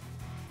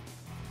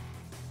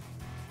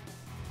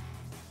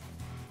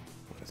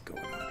 What is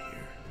going on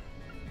here?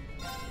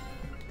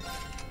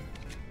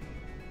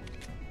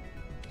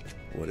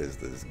 What is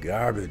this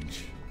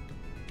garbage?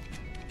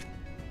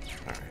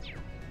 Alright.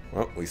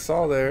 Well, we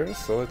saw there,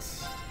 so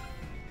let's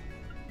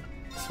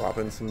swap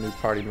in some new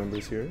party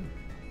members here.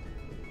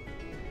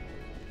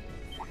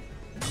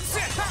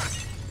 Sit. Ha!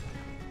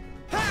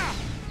 Ha!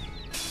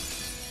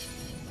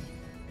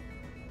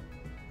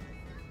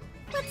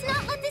 Let's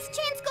not let this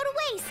chance go to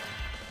waste.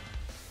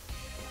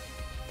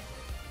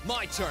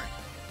 My turn.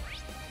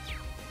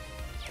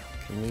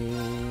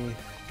 Can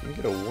we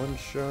get a one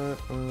shot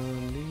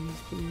on these,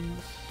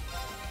 please?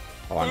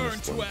 Oh, I Burn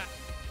missed to one.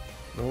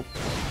 Nope.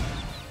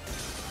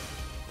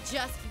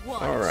 Just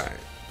watch. Alright.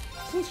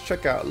 So let's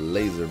check out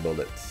laser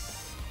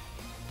bullets.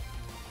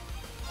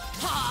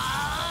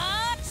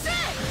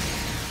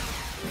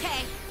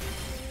 Okay.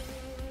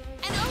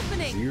 An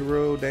opening.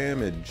 0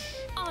 damage.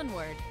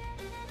 Onward.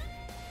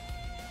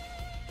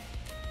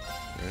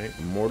 Alright.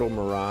 Mortal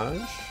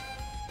Mirage.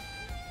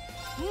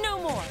 No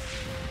more.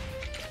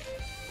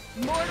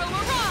 Mortal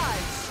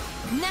Mirage.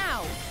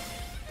 Now.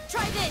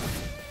 Try this.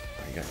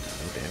 Oh, you got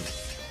no damage.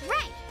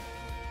 Right.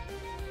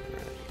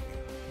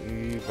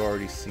 We've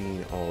already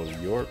seen all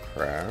of your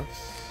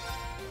crafts.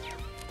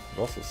 We've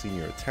also seen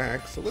your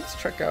attacks, so let's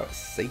check out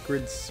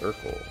Sacred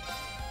Circle.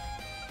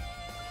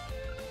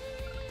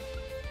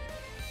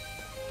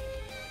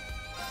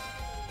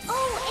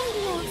 Oh,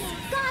 Adios,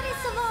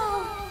 goddess of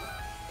all.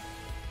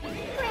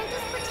 Grant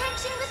us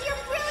protection with your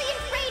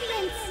brilliant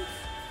radiance.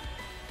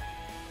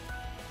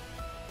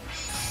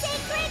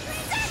 Sacred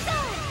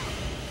Circle.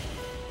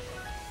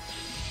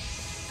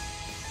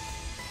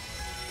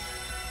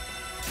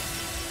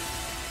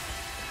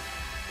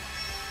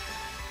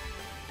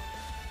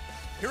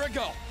 Here I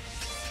go.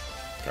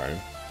 Okay.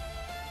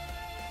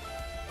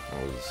 That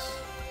was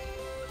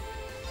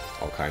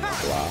all kinds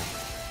of blah.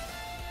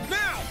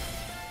 Now!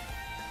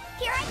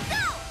 Here I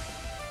go.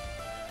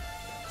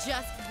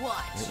 Just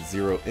watch.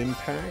 0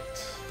 impact.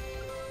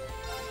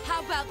 How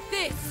about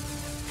this?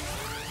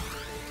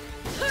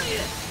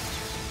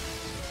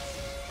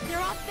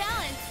 They're off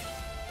balance.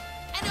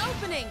 An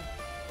opening.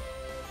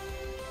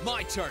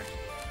 My turn.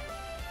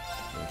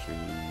 Actually,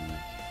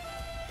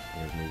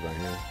 let's move right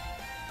here.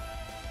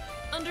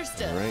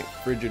 Understood. Alright,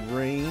 Frigid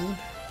Rain.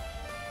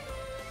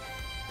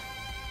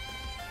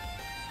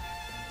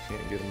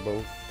 Can't get them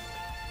both.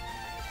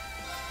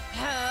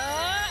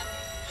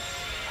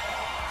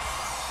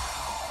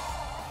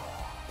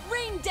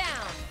 Rain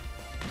down.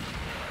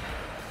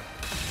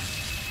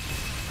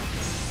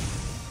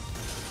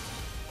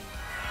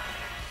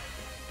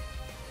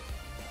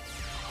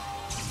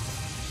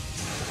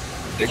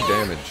 Big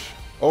damage.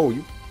 Oh,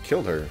 you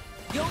killed her.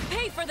 You'll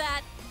pay for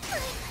that.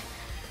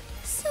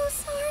 So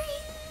sorry.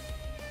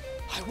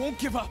 I won't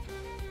give up.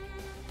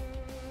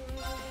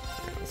 Yeah,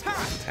 let's get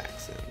some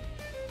attacks in.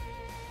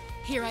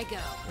 Here I go.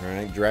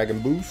 Alright, Dragon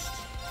Boost.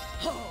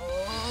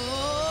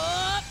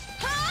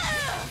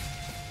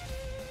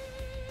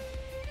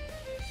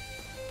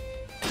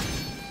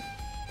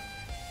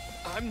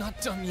 I'm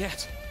not done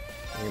yet.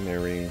 Hang in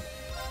there, Reem.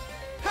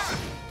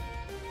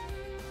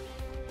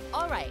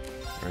 All right.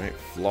 Alright,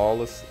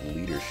 Flawless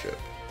Leadership.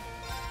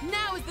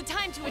 Now is the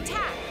time to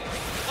attack.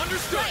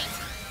 Understood. Right.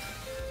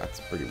 That's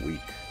pretty weak.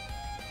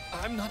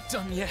 I'm not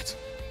done yet.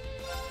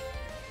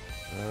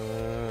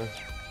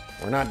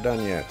 We're not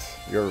done yet.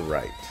 You're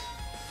right.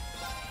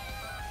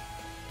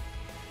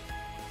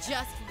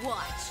 Just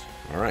watch.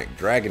 Alright,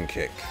 Dragon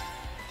Kick.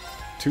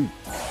 2.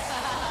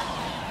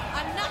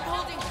 I'm not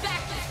holding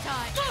back this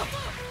time.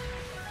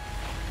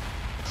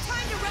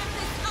 Time to wrap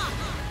this up.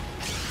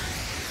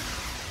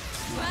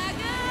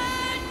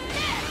 Dragon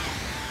Kick.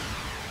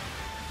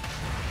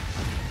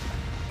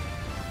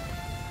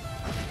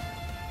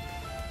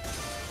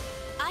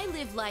 I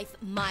live life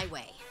my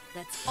way.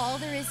 That's all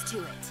there is to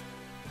it.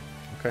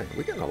 Okay,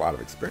 we're getting a lot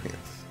of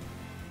experience.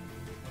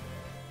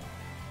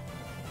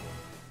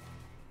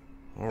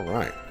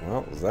 Alright,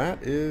 well,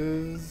 that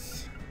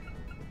is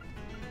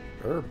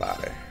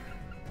everybody.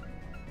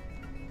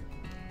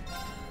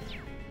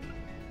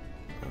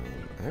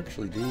 I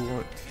actually do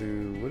want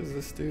to, what does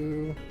this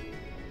do?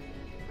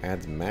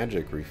 Adds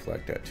magic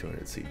reflect at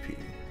 200 CP.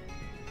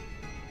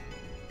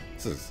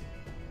 This is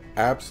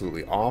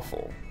absolutely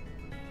awful.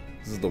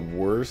 This is the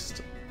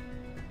worst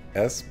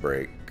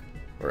S-break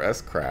or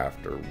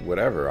S-craft or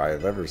whatever I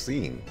have ever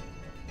seen.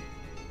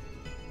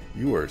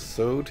 You are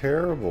so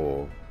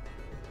terrible,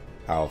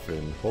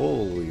 Alphen.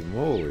 Holy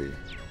moly.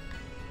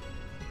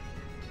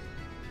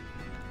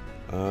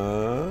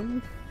 Are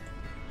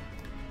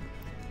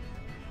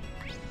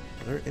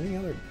there any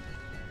other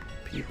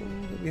people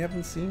that we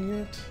haven't seen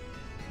yet?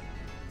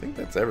 I think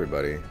that's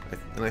everybody.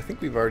 And I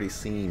think we've already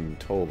seen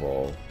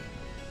Toval.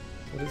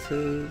 What is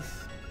his?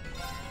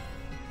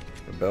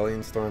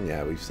 Rebellion Storm?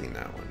 Yeah, we've seen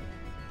that one.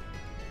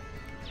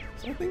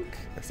 So I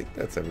think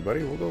that's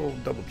everybody. We'll go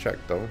double check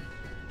though.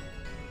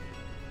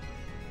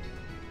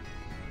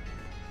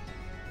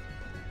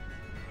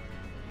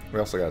 We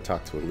also gotta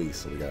talk to Elise,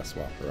 so we gotta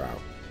swap her out.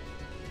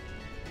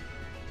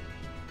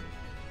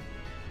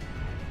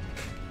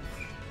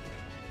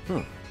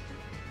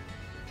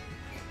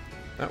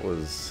 That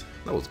was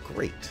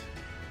great.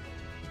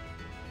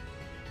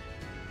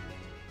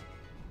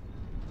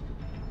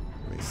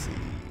 Let me see.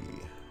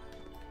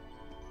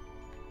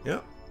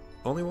 Yep,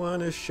 only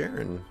one is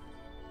Sharon.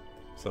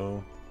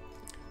 So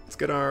let's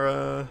get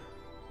our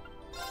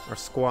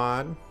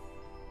squad.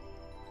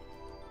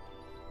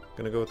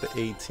 Gonna go with the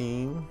A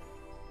team.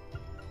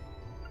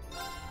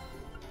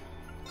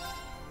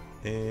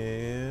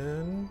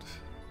 And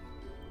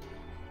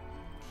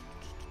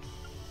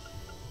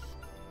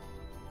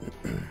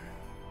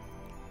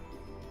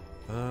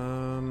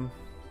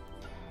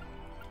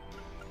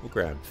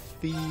grab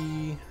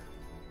Fee.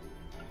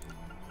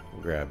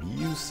 We'll grab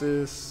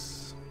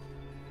Usis.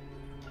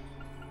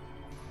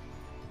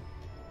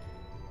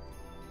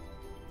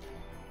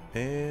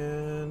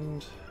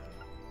 And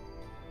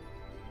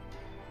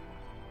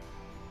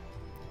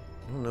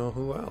I don't know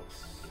who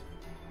else.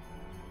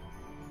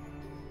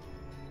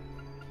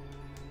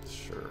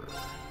 Sure.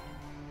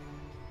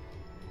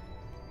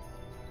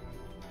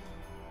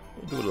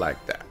 We'll do it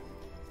like that.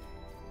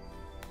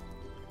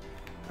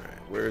 Alright,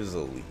 where's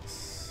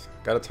Elise?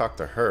 Gotta talk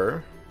to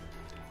her.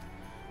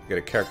 Get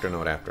a character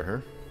note after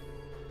her.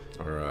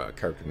 Or a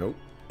character note.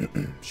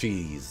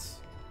 She's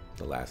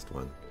the last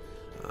one.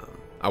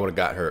 I would have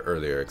got her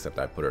earlier, except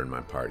I put her in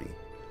my party.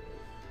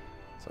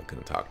 So I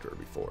couldn't talk to her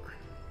before.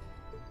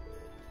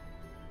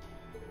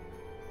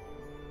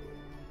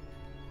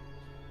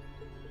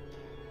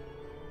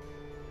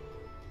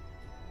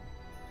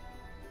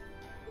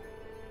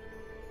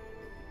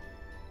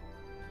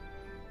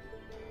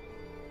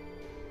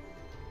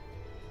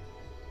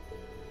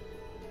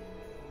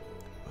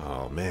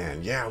 Oh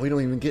man, yeah, we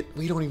don't even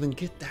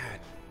get that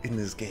in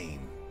this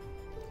game.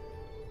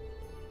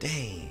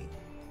 Dang.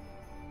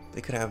 They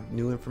could have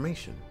new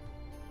information.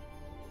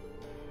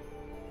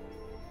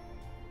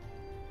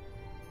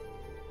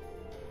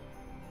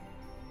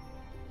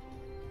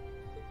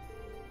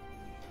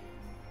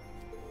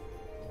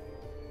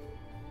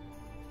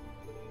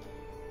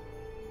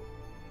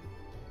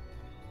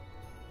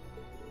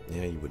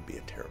 Yeah, you would be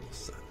a terrible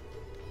son.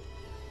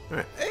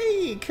 Alright,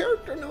 hey,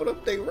 character note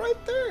update right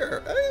there.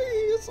 Hey,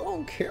 it's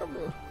on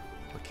camera.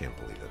 I can't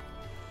believe it.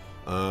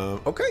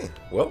 Okay,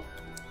 well,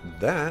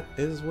 that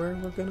is where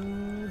we're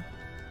gonna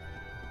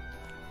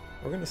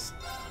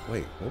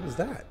wait, what was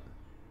that?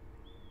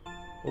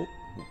 Oh,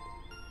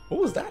 what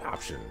was that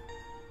option?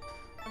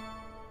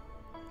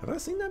 Have I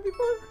seen that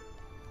before?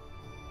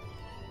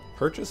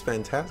 Purchase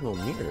Phantasmal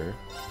Mirror.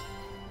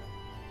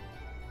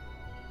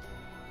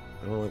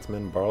 Only lets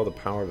men borrow the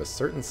power of a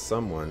certain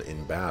someone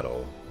in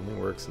battle. Only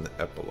works in the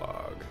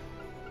epilogue.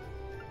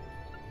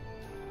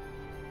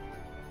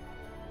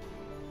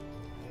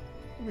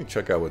 Let me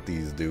check out what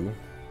these do.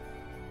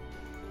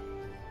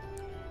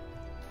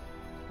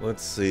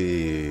 Let's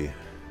see.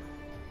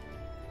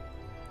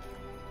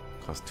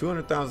 Cost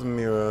 200,000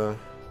 Mira.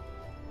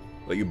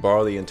 Let you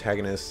borrow the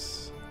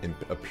antagonist's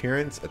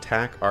appearance,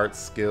 attack, art,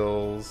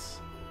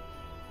 skills.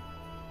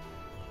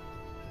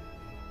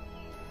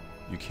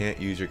 You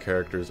can't use your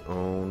character's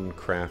own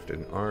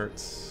crafted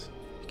arts.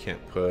 You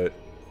can't put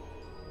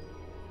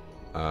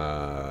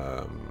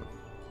a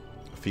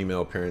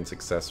female appearance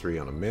accessory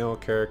on a male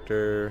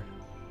character.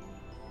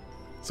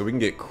 So we can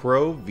get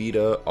Crow,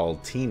 Vita,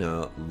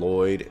 Altina,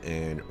 Lloyd,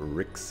 and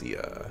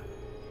Rixia.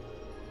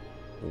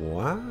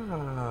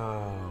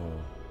 Wow.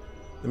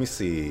 Let me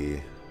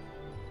see.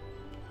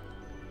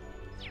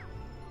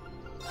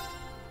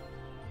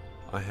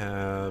 I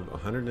have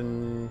 100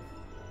 and...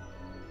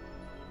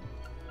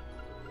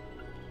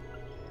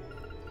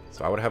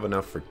 So I would have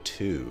enough for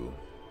 2.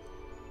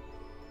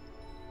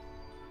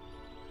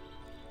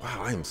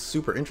 Wow, I am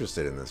super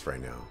interested in this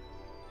right now.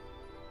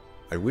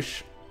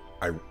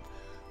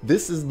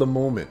 This is the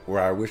moment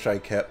where I wish I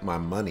kept my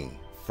money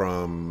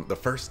from the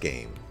first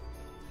game.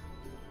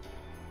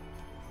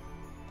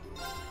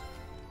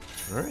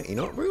 Alright, you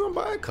know what? We're gonna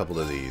buy a couple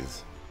of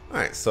these.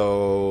 Alright,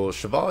 so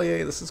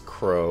Chevalier, this is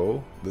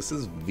Crow. This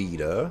is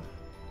Vita.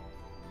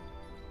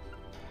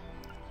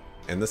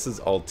 And this is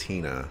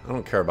Altina. I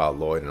don't care about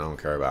Lloyd and I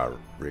don't care about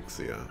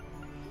Rixia.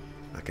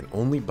 I can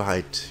only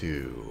buy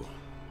 2.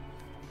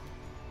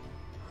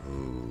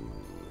 Ooh.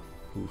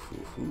 Ooh,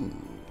 ooh, ooh.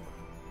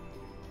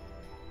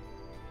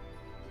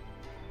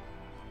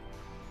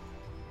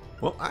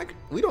 Well,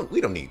 we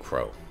don't need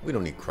Crow. We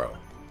don't need Crow.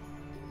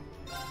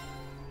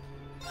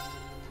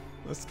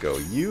 Let's go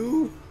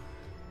you.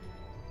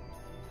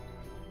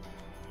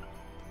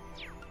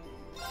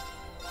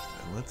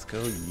 And let's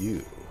go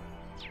you.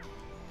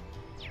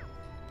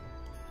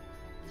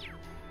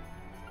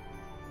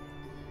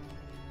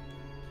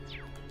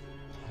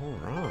 All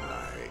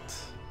right.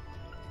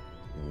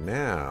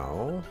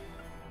 Now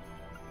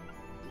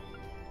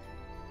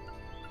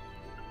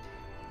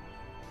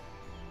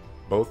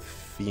both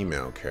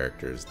female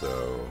characters,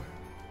 though.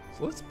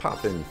 So let's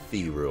pop in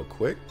Fee real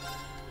quick.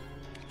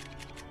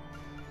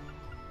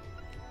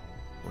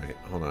 Wait,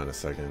 hold on a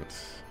second.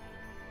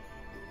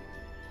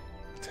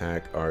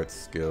 Attack, art,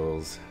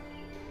 skills.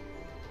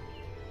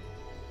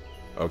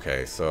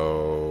 Okay,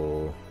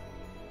 so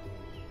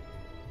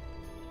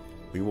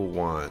we will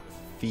want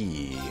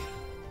Fee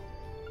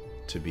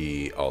to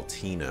be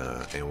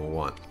Altina, and we'll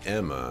want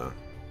Emma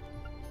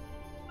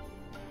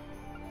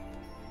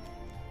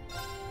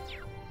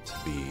to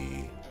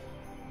be,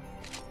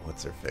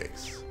 what's her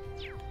face?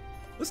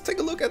 Let's take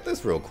a look at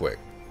this real quick.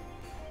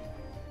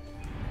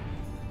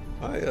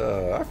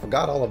 I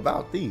forgot all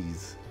about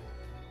these.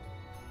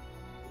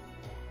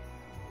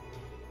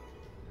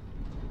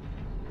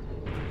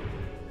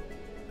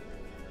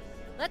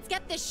 Let's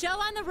get this show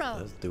on the road.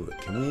 Let's do it.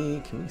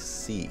 Can we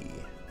see?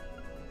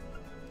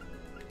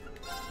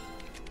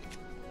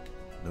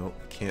 Nope,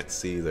 can't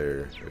see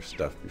their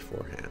stuff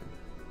beforehand.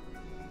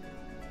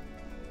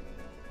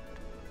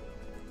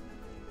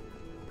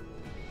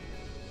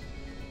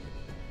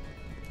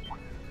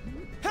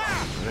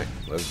 Alright,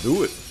 let's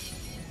do it.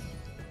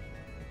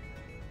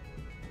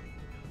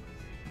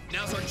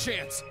 Now's our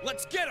chance.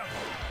 Let's get him.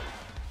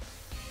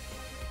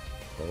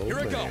 Oh, Here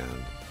I go.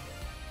 man.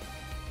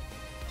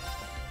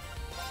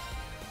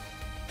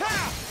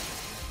 Ha!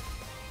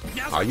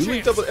 Now's Oh, our you chance.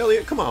 linked up with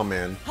Elliot? Come on,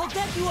 man. I'll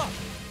get you up.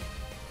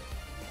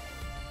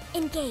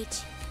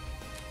 Engage.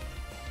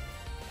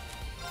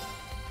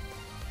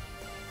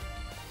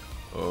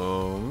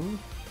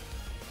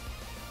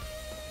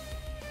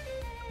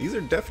 These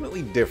are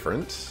definitely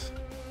different.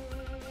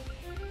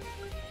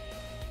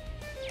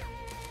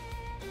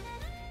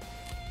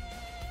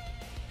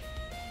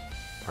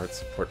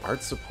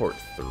 Art support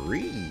 3.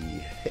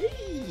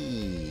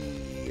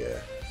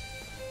 Hey.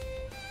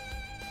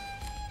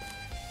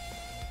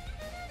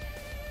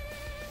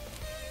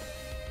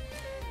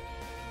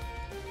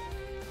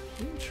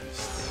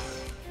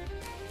 Interesting.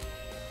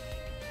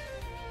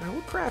 Now,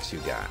 what crafts you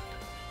got?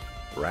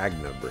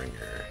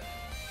 Ragnabringer.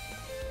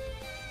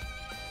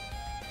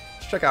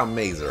 Let's check out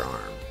Mazer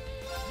Arm.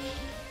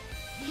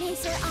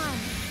 Laser arm.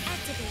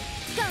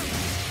 Activate. Go.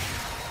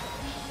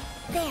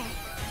 There.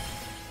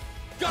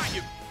 Got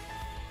you.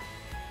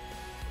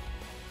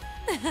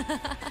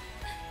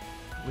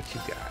 What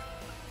you got?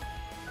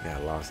 You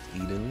got Lost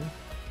Eden.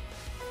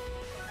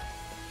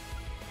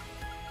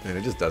 Man,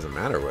 it just doesn't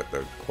matter what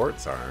the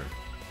quartz are.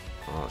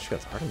 Oh, she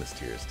got Artemis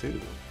tears too.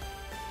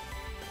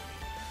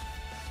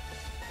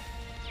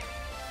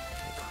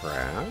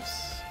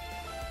 Crafts.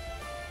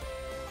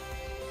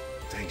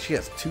 Dang, she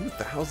has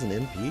 2,000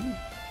 MP.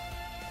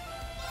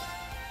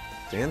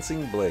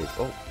 Dancing Blade.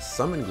 Oh,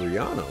 Summon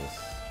Grianos.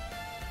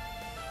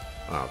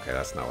 Oh, okay,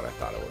 that's not what I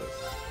thought it was.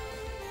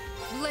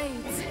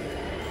 Blades.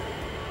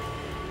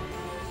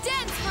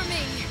 Dance for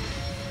me!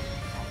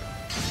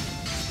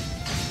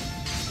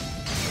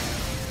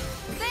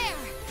 There!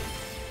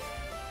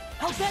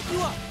 I'll back you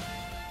up.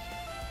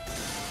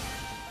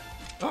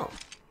 Oh,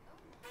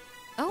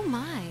 Oh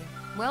my,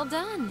 well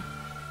done.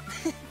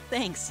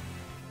 Thanks.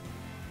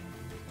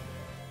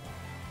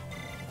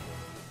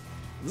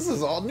 this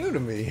is all new to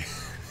me.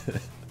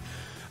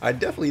 I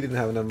definitely didn't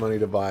have enough money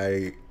to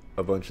buy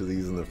a bunch of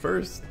these in the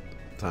first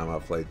time I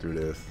played through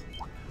this,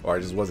 or I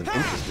just wasn't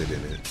interested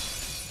in it.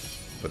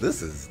 But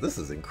this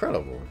is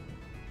incredible.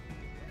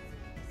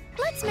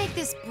 Let's make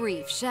this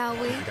brief, shall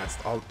we? I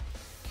got all.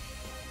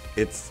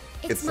 It's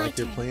my like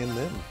you're turn. playing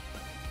them.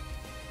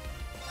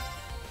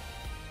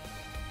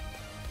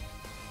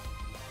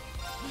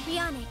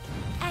 Bionic.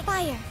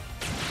 Fire.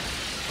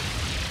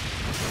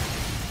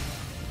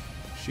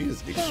 She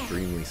is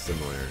extremely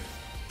similar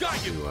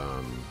Got you.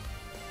 to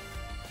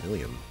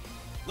Millium.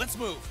 Let's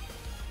move.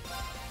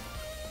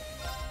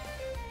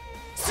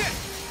 Sit.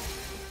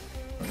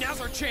 Now's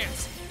our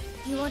chance.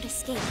 You won't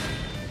escape.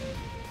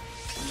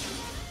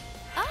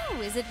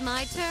 Oh, is it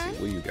my turn?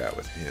 What you got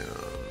with him?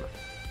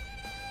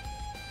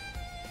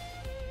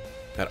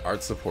 That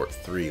art support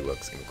 3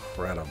 looks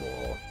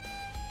incredible.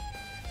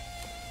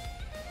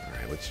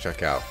 Alright, let's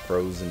check out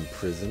Frozen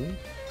Prison.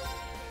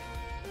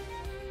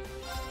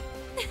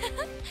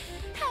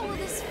 How will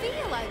this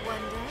feel, I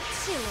wonder?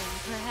 Chilling,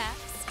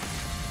 perhaps?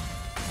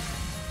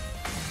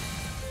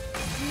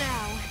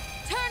 Now,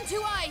 turn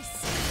to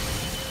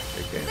ice!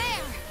 Big game.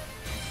 There!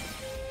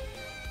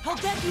 I'll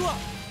back you up.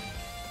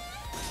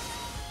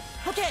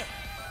 Okay.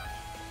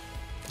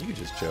 You can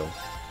just chill,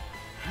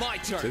 My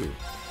turn. too.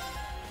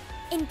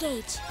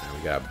 Engage. Now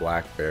we got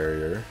Black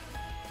Barrier.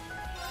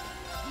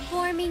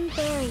 Forming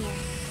barrier.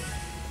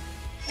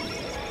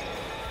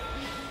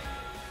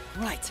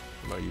 Right.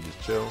 How about you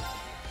just chill?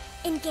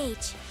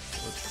 Engage.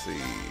 Let's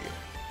see.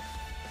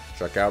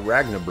 Check out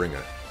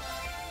Ragnabringer.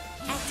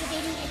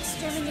 Activating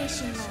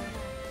extermination mode.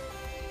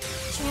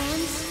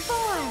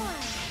 Transform.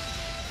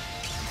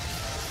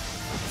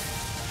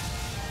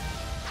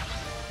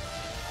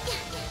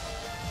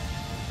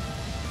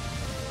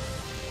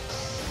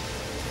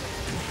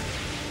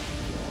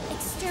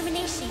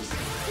 Extermination.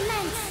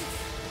 Commence.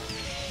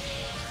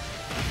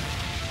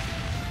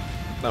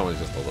 That one's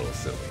just a little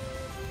silly.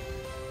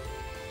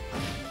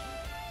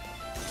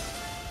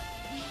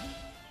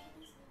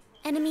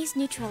 Enemies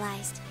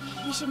neutralized.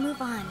 We should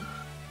move on.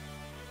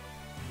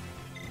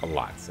 A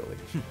lot silly.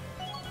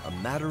 A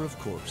matter of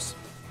course.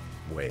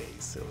 Way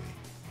silly.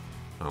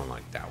 I don't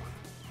like that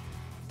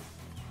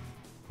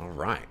one.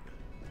 Alright.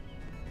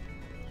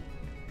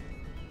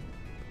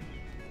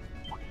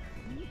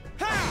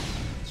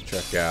 Let's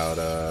check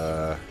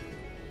out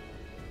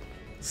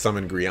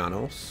Summon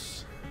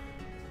Grianos.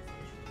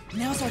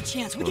 Now's our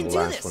chance. We One can of the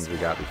do last this. ones we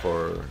got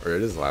before, or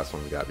it is the last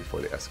one we got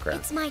before the S-Craft.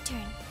 It's my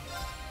turn.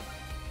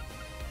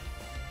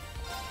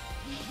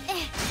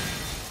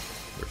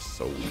 We're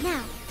so weak.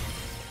 Now.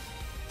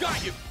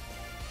 Got you.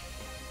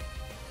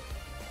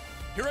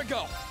 Here I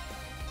go.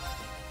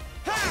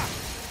 Ha!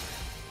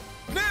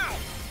 Now.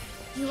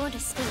 You won't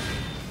escape.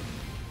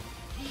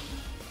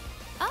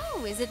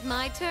 Oh, is it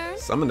my turn?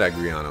 Summon that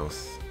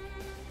Grianos.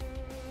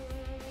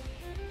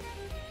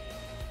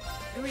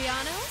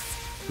 Grianos?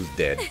 who's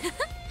dead.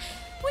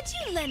 Would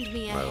you lend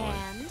me a By the way.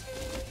 hand?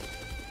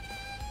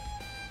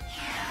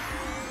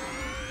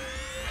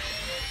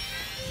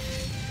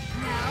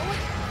 Now,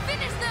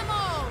 finish them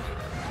all!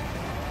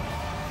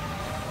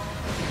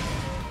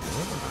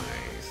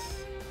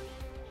 Nice.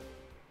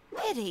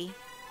 Pity.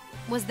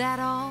 Was that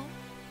all?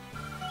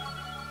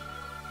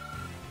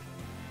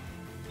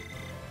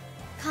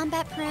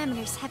 Combat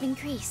parameters have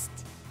increased.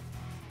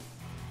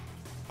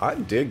 I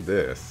dig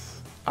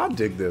this. I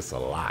dig this a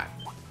lot.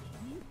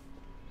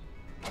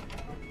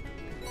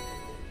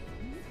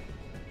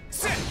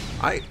 Sit!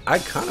 I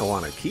kind of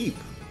want to keep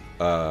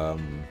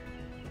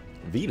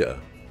Vita.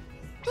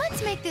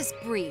 Let's make this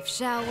brief,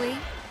 shall we?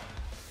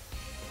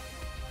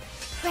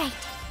 Right.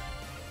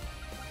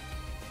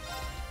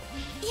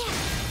 Yeah.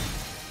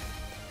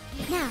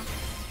 Now,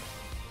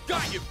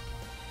 Got you!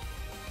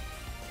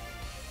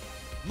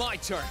 My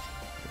turn.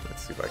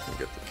 Let's see if I can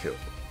get the kill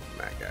on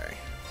that guy.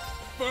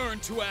 Burn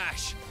to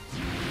ash.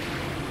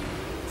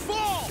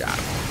 Fall! Got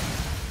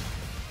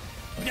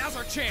him. Now's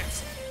our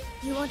chance.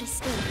 you won't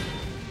escape.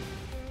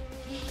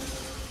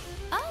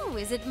 Oh,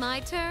 is it my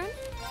turn?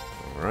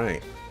 All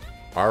right.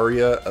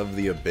 Aria of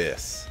the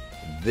Abyss.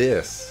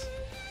 This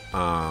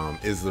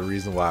is the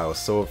reason why I was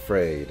so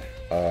afraid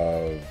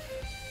of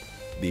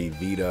the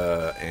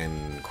Vita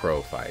and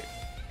Crow fight.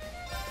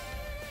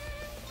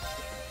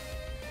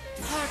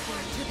 Hearken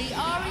to the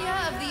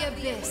aria of the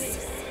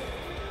abyss.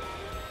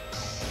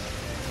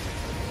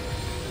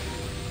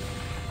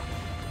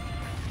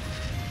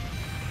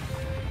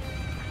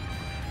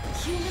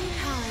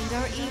 Humankind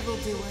are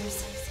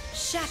evildoers,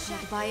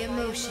 shackled by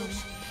emotion.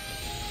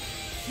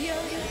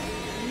 Fury,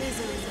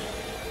 misery,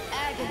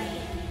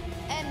 agony,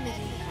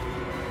 enmity.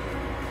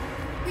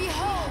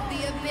 Behold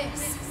the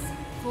abyss,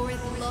 for it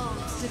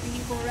longs to be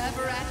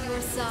forever at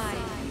your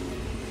side.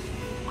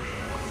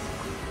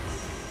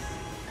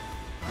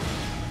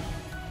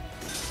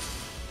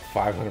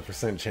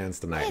 %500 chance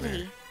to nightmare.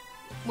 Pity.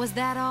 Was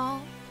that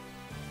all?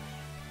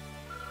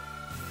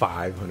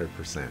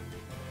 500%.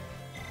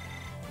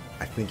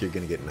 I think you're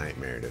gonna get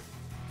nightmared if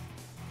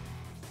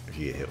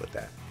you get hit with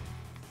that.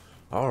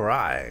 All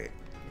right.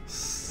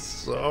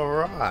 All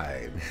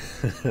right.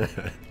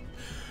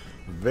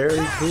 Very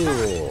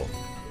cool.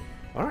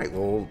 All right.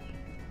 Well.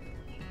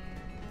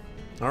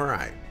 All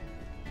right.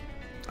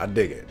 I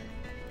dig it.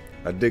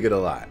 I dig it a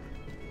lot.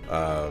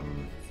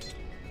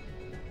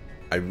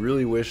 I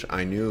really wish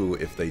I knew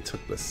if they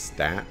took the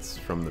stats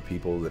from the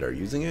people that are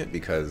using it,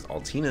 because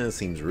Altina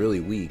seems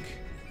really weak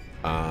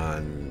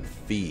on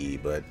Fee,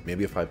 but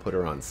maybe if I put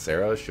her on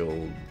Sarah,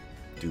 she'll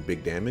do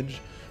big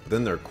damage. But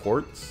then their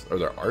quartz or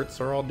their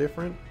arts are all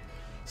different,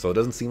 so it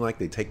doesn't seem like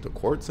they take the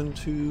quartz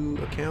into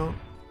account.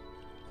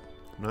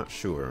 I'm not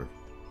sure.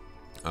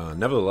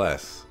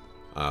 Nevertheless,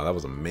 that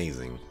was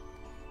amazing.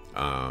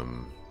 So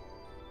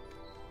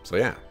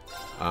yeah,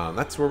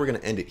 that's where we're gonna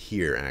end it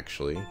here,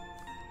 actually.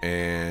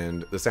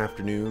 And this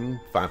afternoon,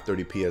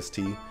 5:30 PST,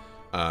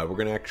 we're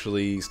gonna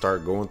actually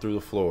start going through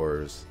the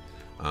floors.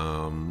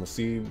 We'll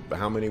see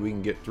how many we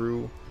can get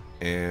through,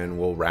 and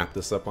we'll wrap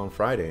this up on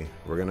Friday.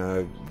 We're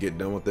gonna get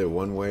done with it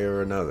one way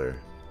or another.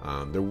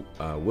 There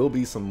will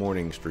be some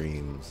morning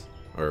streams,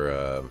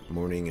 or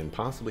morning and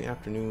possibly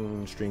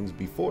afternoon streams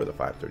before the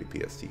 5:30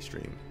 PST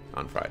stream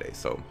on Friday.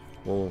 So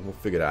we'll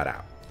figure that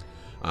out.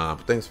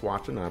 But thanks for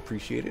watching. I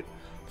appreciate it.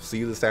 See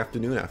you this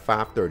afternoon at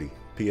 5:30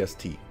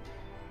 PST.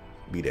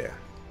 Be there.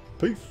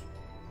 Peace.